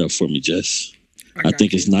 Look that up for me, Jess. I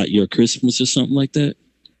think it's Not Your Christmas or something like that.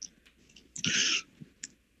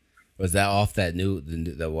 Was that off that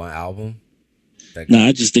the one album? No,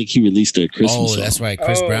 I just think he released a Christmas song. That's right.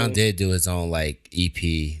 Chris Brown did do his own like EP.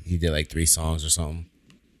 He did like 3 songs or something.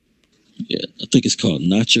 Yeah, I think it's called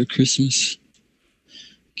Not Your Christmas.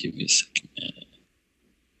 Give me a second, man.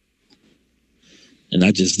 And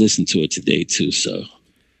I just listened to it today too, so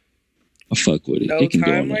I fuck with it. No It can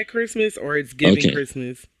go time on like Christmas, or it's giving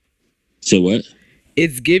Christmas. Say what?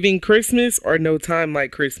 It's giving Christmas, or no time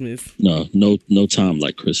like Christmas. No time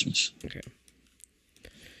like Christmas. Okay.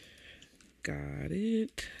 Got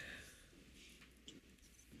it.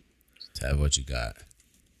 Tab, what you got?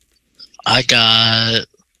 I got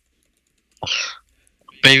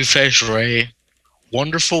Babyface Ray,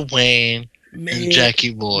 Wonderful Wayne, and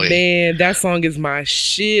Jackie Boy. Man, that song is my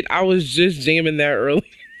shit. I was just jamming that earlier.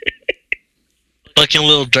 Fucking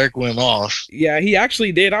Lil Durk went off. Yeah, he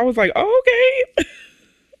actually did. I was like, oh, okay.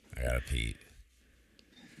 I gotta peep.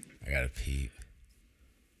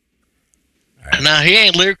 Now he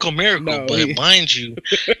ain't Lyrical Miracle, No, but mind you,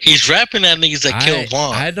 he's rapping at niggas that kill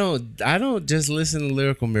Vaughn. I don't just listen to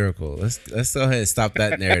Lyrical Miracle. Let's go ahead and stop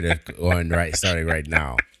that narrative starting right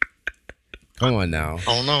now. Come on now.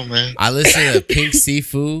 Oh no, man. I listen to Pink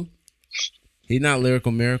Seafood. He not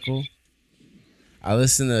Lyrical Miracle. I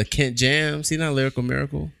listen to Kent Jams. He not Lyrical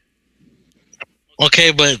Miracle.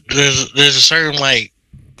 Okay, but there's a certain like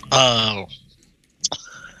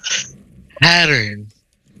pattern,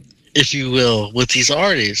 if you will, with these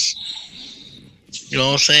artists. You know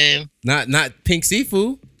what I'm saying? Not Pink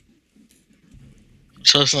Seafood.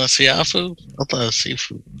 So it's not Siafu? I thought it was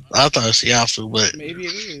Seafood. I thought it was Siafu, but Maybe it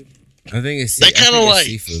is. I think it's They kinda like-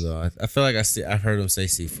 Seafood though. I feel like I've heard him say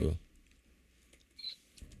Seafood.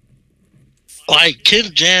 like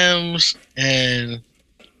Kid Jams and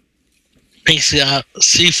Pink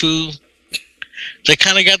Seafood, they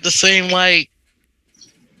kind of got the same like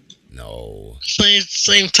No.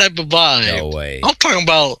 same type of vibe. No way. I'm talking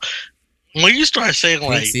about when you start saying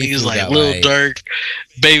like Seafood niggas like got, Lil like- Durk,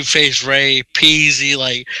 Babyface Ray, Peasy,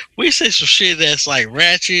 like we say some shit that's like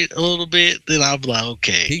ratchet a little bit, then I'll be like,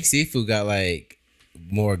 okay. Pink Seafood got like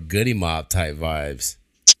more Goody Mob type vibes.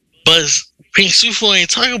 But Pink Seafood ain't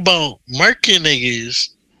talking about murking niggas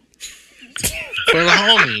for the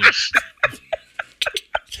homies.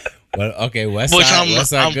 Well, okay, West Which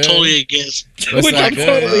Side I'm good? totally against. West Which Side I'm good?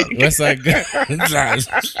 totally- West Side good?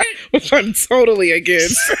 Which I'm totally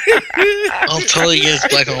against. I'm totally against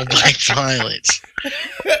black on black violence.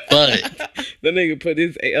 But The nigga put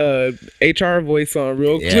his HR voice on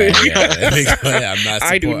real Yeah, quick. yeah. I'm not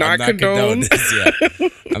I do not condone. this. Yeah.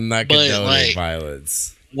 I'm not But, condoning like-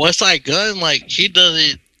 violence. Westside Gun, like he does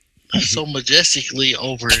it so majestically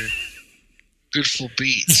over beautiful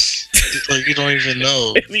beats. Like you don't even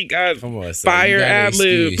know. He got Come on, son. Fire You got an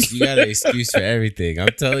ad-lib. excuse. You got an excuse for everything. I'm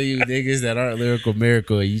telling you, niggas that aren't Lyrical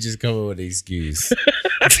Miracle, you just come up with an excuse.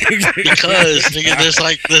 Because nigga,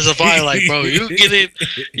 there's a vibe like, bro, you get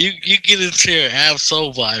into your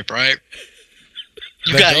Ab-Soul vibe, right?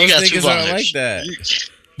 You But got those two niggas aren't vibes. like that.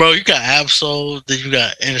 Bro, you got Ab-Soul, then you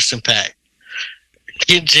got Anderson .Paak.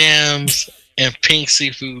 Kid Jams and Pink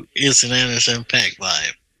Seafood is an Anderson .Paak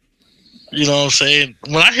vibe. You know what I'm saying?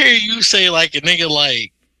 When I hear you say like a nigga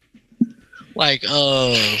like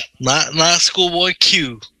not Schoolboy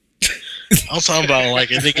Q, I'm talking about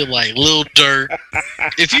like a nigga like Lil Durk.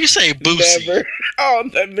 If you say Boosie, Never. Oh,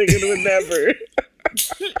 that nigga would never.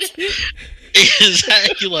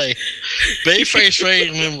 exactly, like Babyface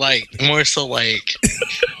rating him like more so like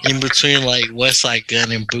in between like Westside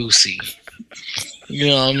Gun and Boosie. You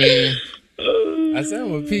know what I mean? I said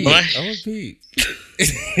I'm a Pete. What? I'm a Pete.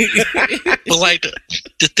 But like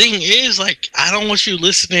the thing is, like, I don't want you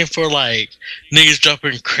listening for like niggas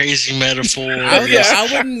dropping crazy metaphors. I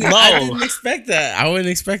No. didn't expect that. I wouldn't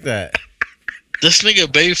expect that. This nigga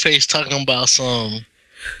Babyface talking about some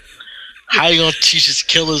how you gonna teach his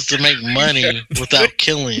killers to make money without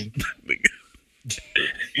killing.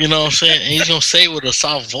 You know what I'm saying? And he's gonna say it with a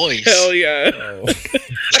soft voice. Hell yeah. Oh.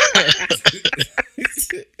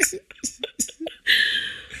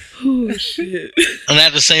 Oh shit. And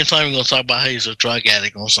at the same time, he's gonna talk about how he's a drug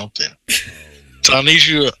addict or something. So I need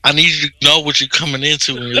you to know what you're coming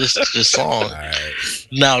into when you listen to this song. All right.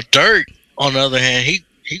 Now Dirk, on the other hand,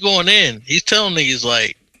 he going in. He's telling niggas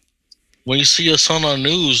like, when you see your son on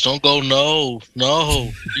news, don't go no.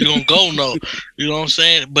 You gonna go no. You know what I'm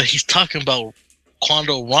saying? But he's talking about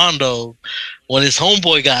Quando Rondo when his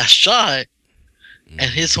homeboy got shot,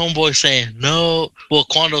 and his homeboy saying no. Well,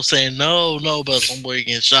 Quando saying no, but his homeboy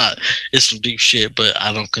getting shot. It's some deep shit, but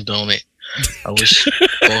I don't condone it. I wish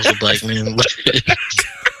both the black men would.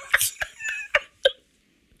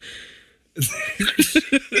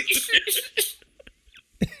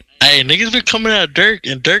 Hey, niggas been coming at Dirk,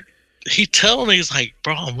 and Dirk, he telling niggas like,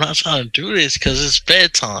 bro, I'm not trying to do this because it's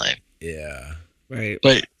bedtime. Yeah. Right.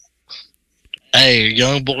 But hey,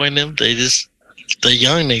 young boy and them, they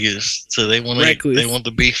young niggas, so they want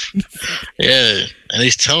the beef. Yeah, and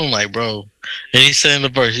he's telling like, bro, and he's saying the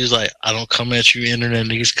verse, he's like, I don't come at you internet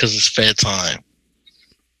niggas because it's fed time.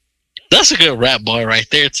 That's a good rap bar right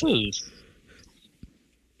there too.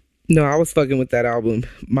 No, I was fucking with that album.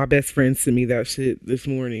 My best friend sent me that shit this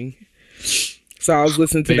morning. So I was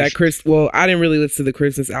listening to that I didn't really listen to the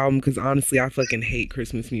Christmas album because honestly, I fucking hate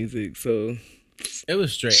Christmas music. So it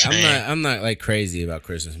was straight. I'm not like crazy about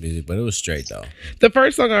Christmas music, but it was straight though. The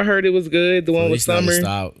first song I heard, it was good. The one with Summer.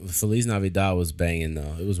 Feliz Navidad was banging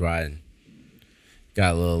though. It was riding.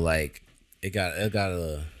 Got a little like it got a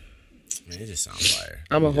little. Man, it just sounds fire.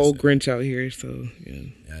 I'm a whole Grinch out here, so yeah.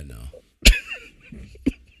 Yeah, I know.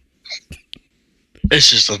 It's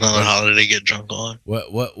just another holiday to get drunk on.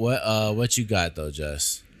 What you got though,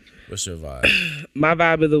 Jess? What's your vibe? My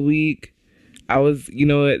vibe of the week,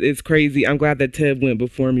 it's crazy. I'm glad that Ted went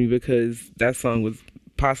before me because that song was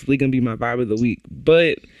possibly gonna be my vibe of the week.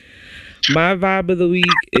 But my vibe of the week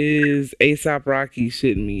is A$AP Rocky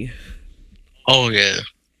Shitting Me. Oh yeah.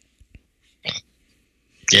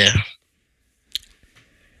 Yeah.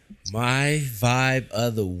 My vibe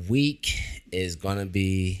of the week is gonna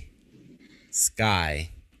be Sky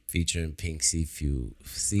featuring Pink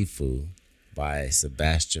Sifu by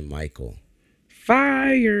Sebastian Michael.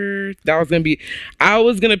 Fire. That was gonna be. I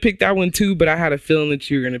was gonna pick that one too, but I had a feeling that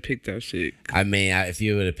you were gonna pick that shit. I mean, if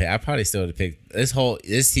you would have picked, I probably still would have picked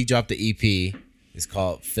this. He dropped the EP. It's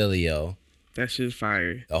called Filio. That shit's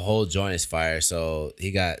fire. The whole joint is fire. So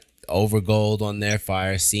he got Over Gold on there,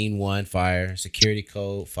 fire. Scene 1, fire. Security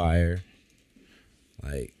Code, fire.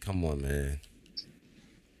 Like, come on, man.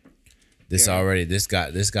 This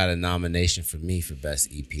got a nomination for me for best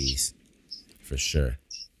EPs, for sure.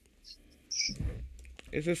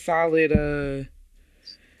 It's a solid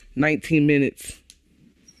 19 minutes.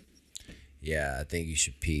 Yeah, I think you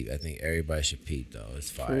should peep. I think everybody should peep though. It's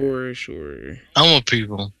fire. For sure. I'm a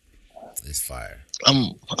people. It's fire.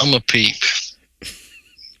 I'm a peep.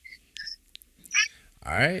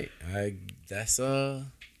 All right, that's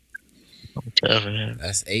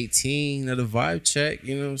 18 of the vibe check.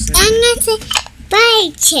 You know what I'm saying? And that's a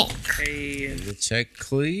vibe check. Hey. The check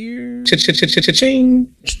clear.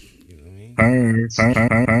 Cha-cha-cha-cha-ching. You know what I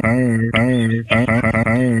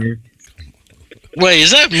mean? Wait,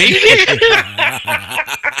 is that me?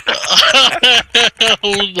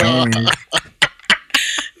 Hold on.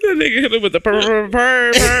 That nigga hit him with the purr.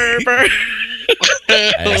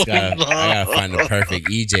 I gotta find the perfect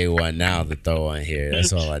EJ one now to throw on here.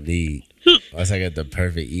 That's all I need. Once I get the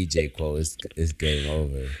perfect EJ quote, it's game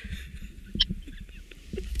over.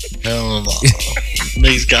 Hell no.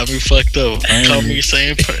 Niggas got me fucked up. Call me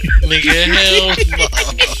saying, nigga, hell no.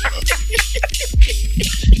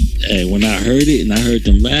 Hey, when I heard it and I heard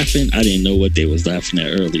them laughing, I didn't know what they was laughing at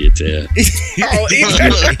earlier, Ted.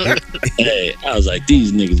 Hey, I was like,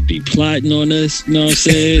 these niggas be plotting on us, you know what I'm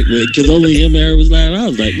saying? Because only him and her was laughing. I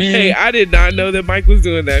was like, man. Hey, I did not know that Mike was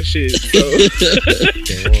doing that shit. So.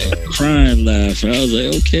 Crying, laughing. I was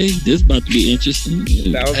like, okay, this about to be interesting.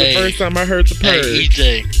 That was the first time I heard the purr. Hey,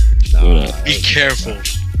 EJ, Be careful.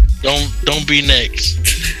 Don't be next.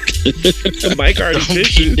 Mike already Don't be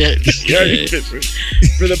fishing. next. He already fishing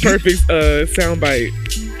for the perfect soundbite.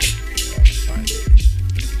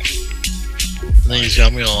 Niggas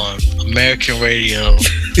got me on American radio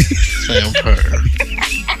saying purr.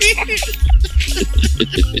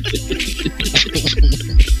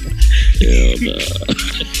 Hell no.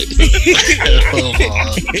 Hold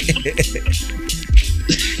on.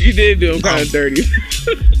 You did do him kind of dirty.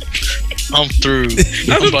 I'm through.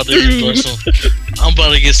 I'm about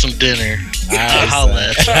to get some dinner. I'll holla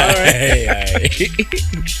at you. All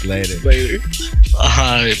right. Later. Later.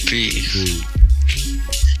 Alright, peace.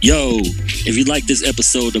 Yo, if you like this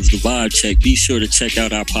episode of The Vibe Check, be sure to check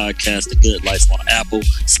out our podcast, The Good Life, on Apple,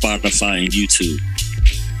 Spotify, and YouTube.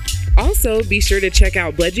 Also, be sure to check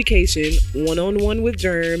out Bledducation, One-on-One with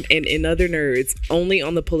Germ, and In Other Nerds, only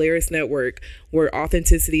on the Polaris Network, where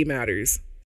authenticity matters.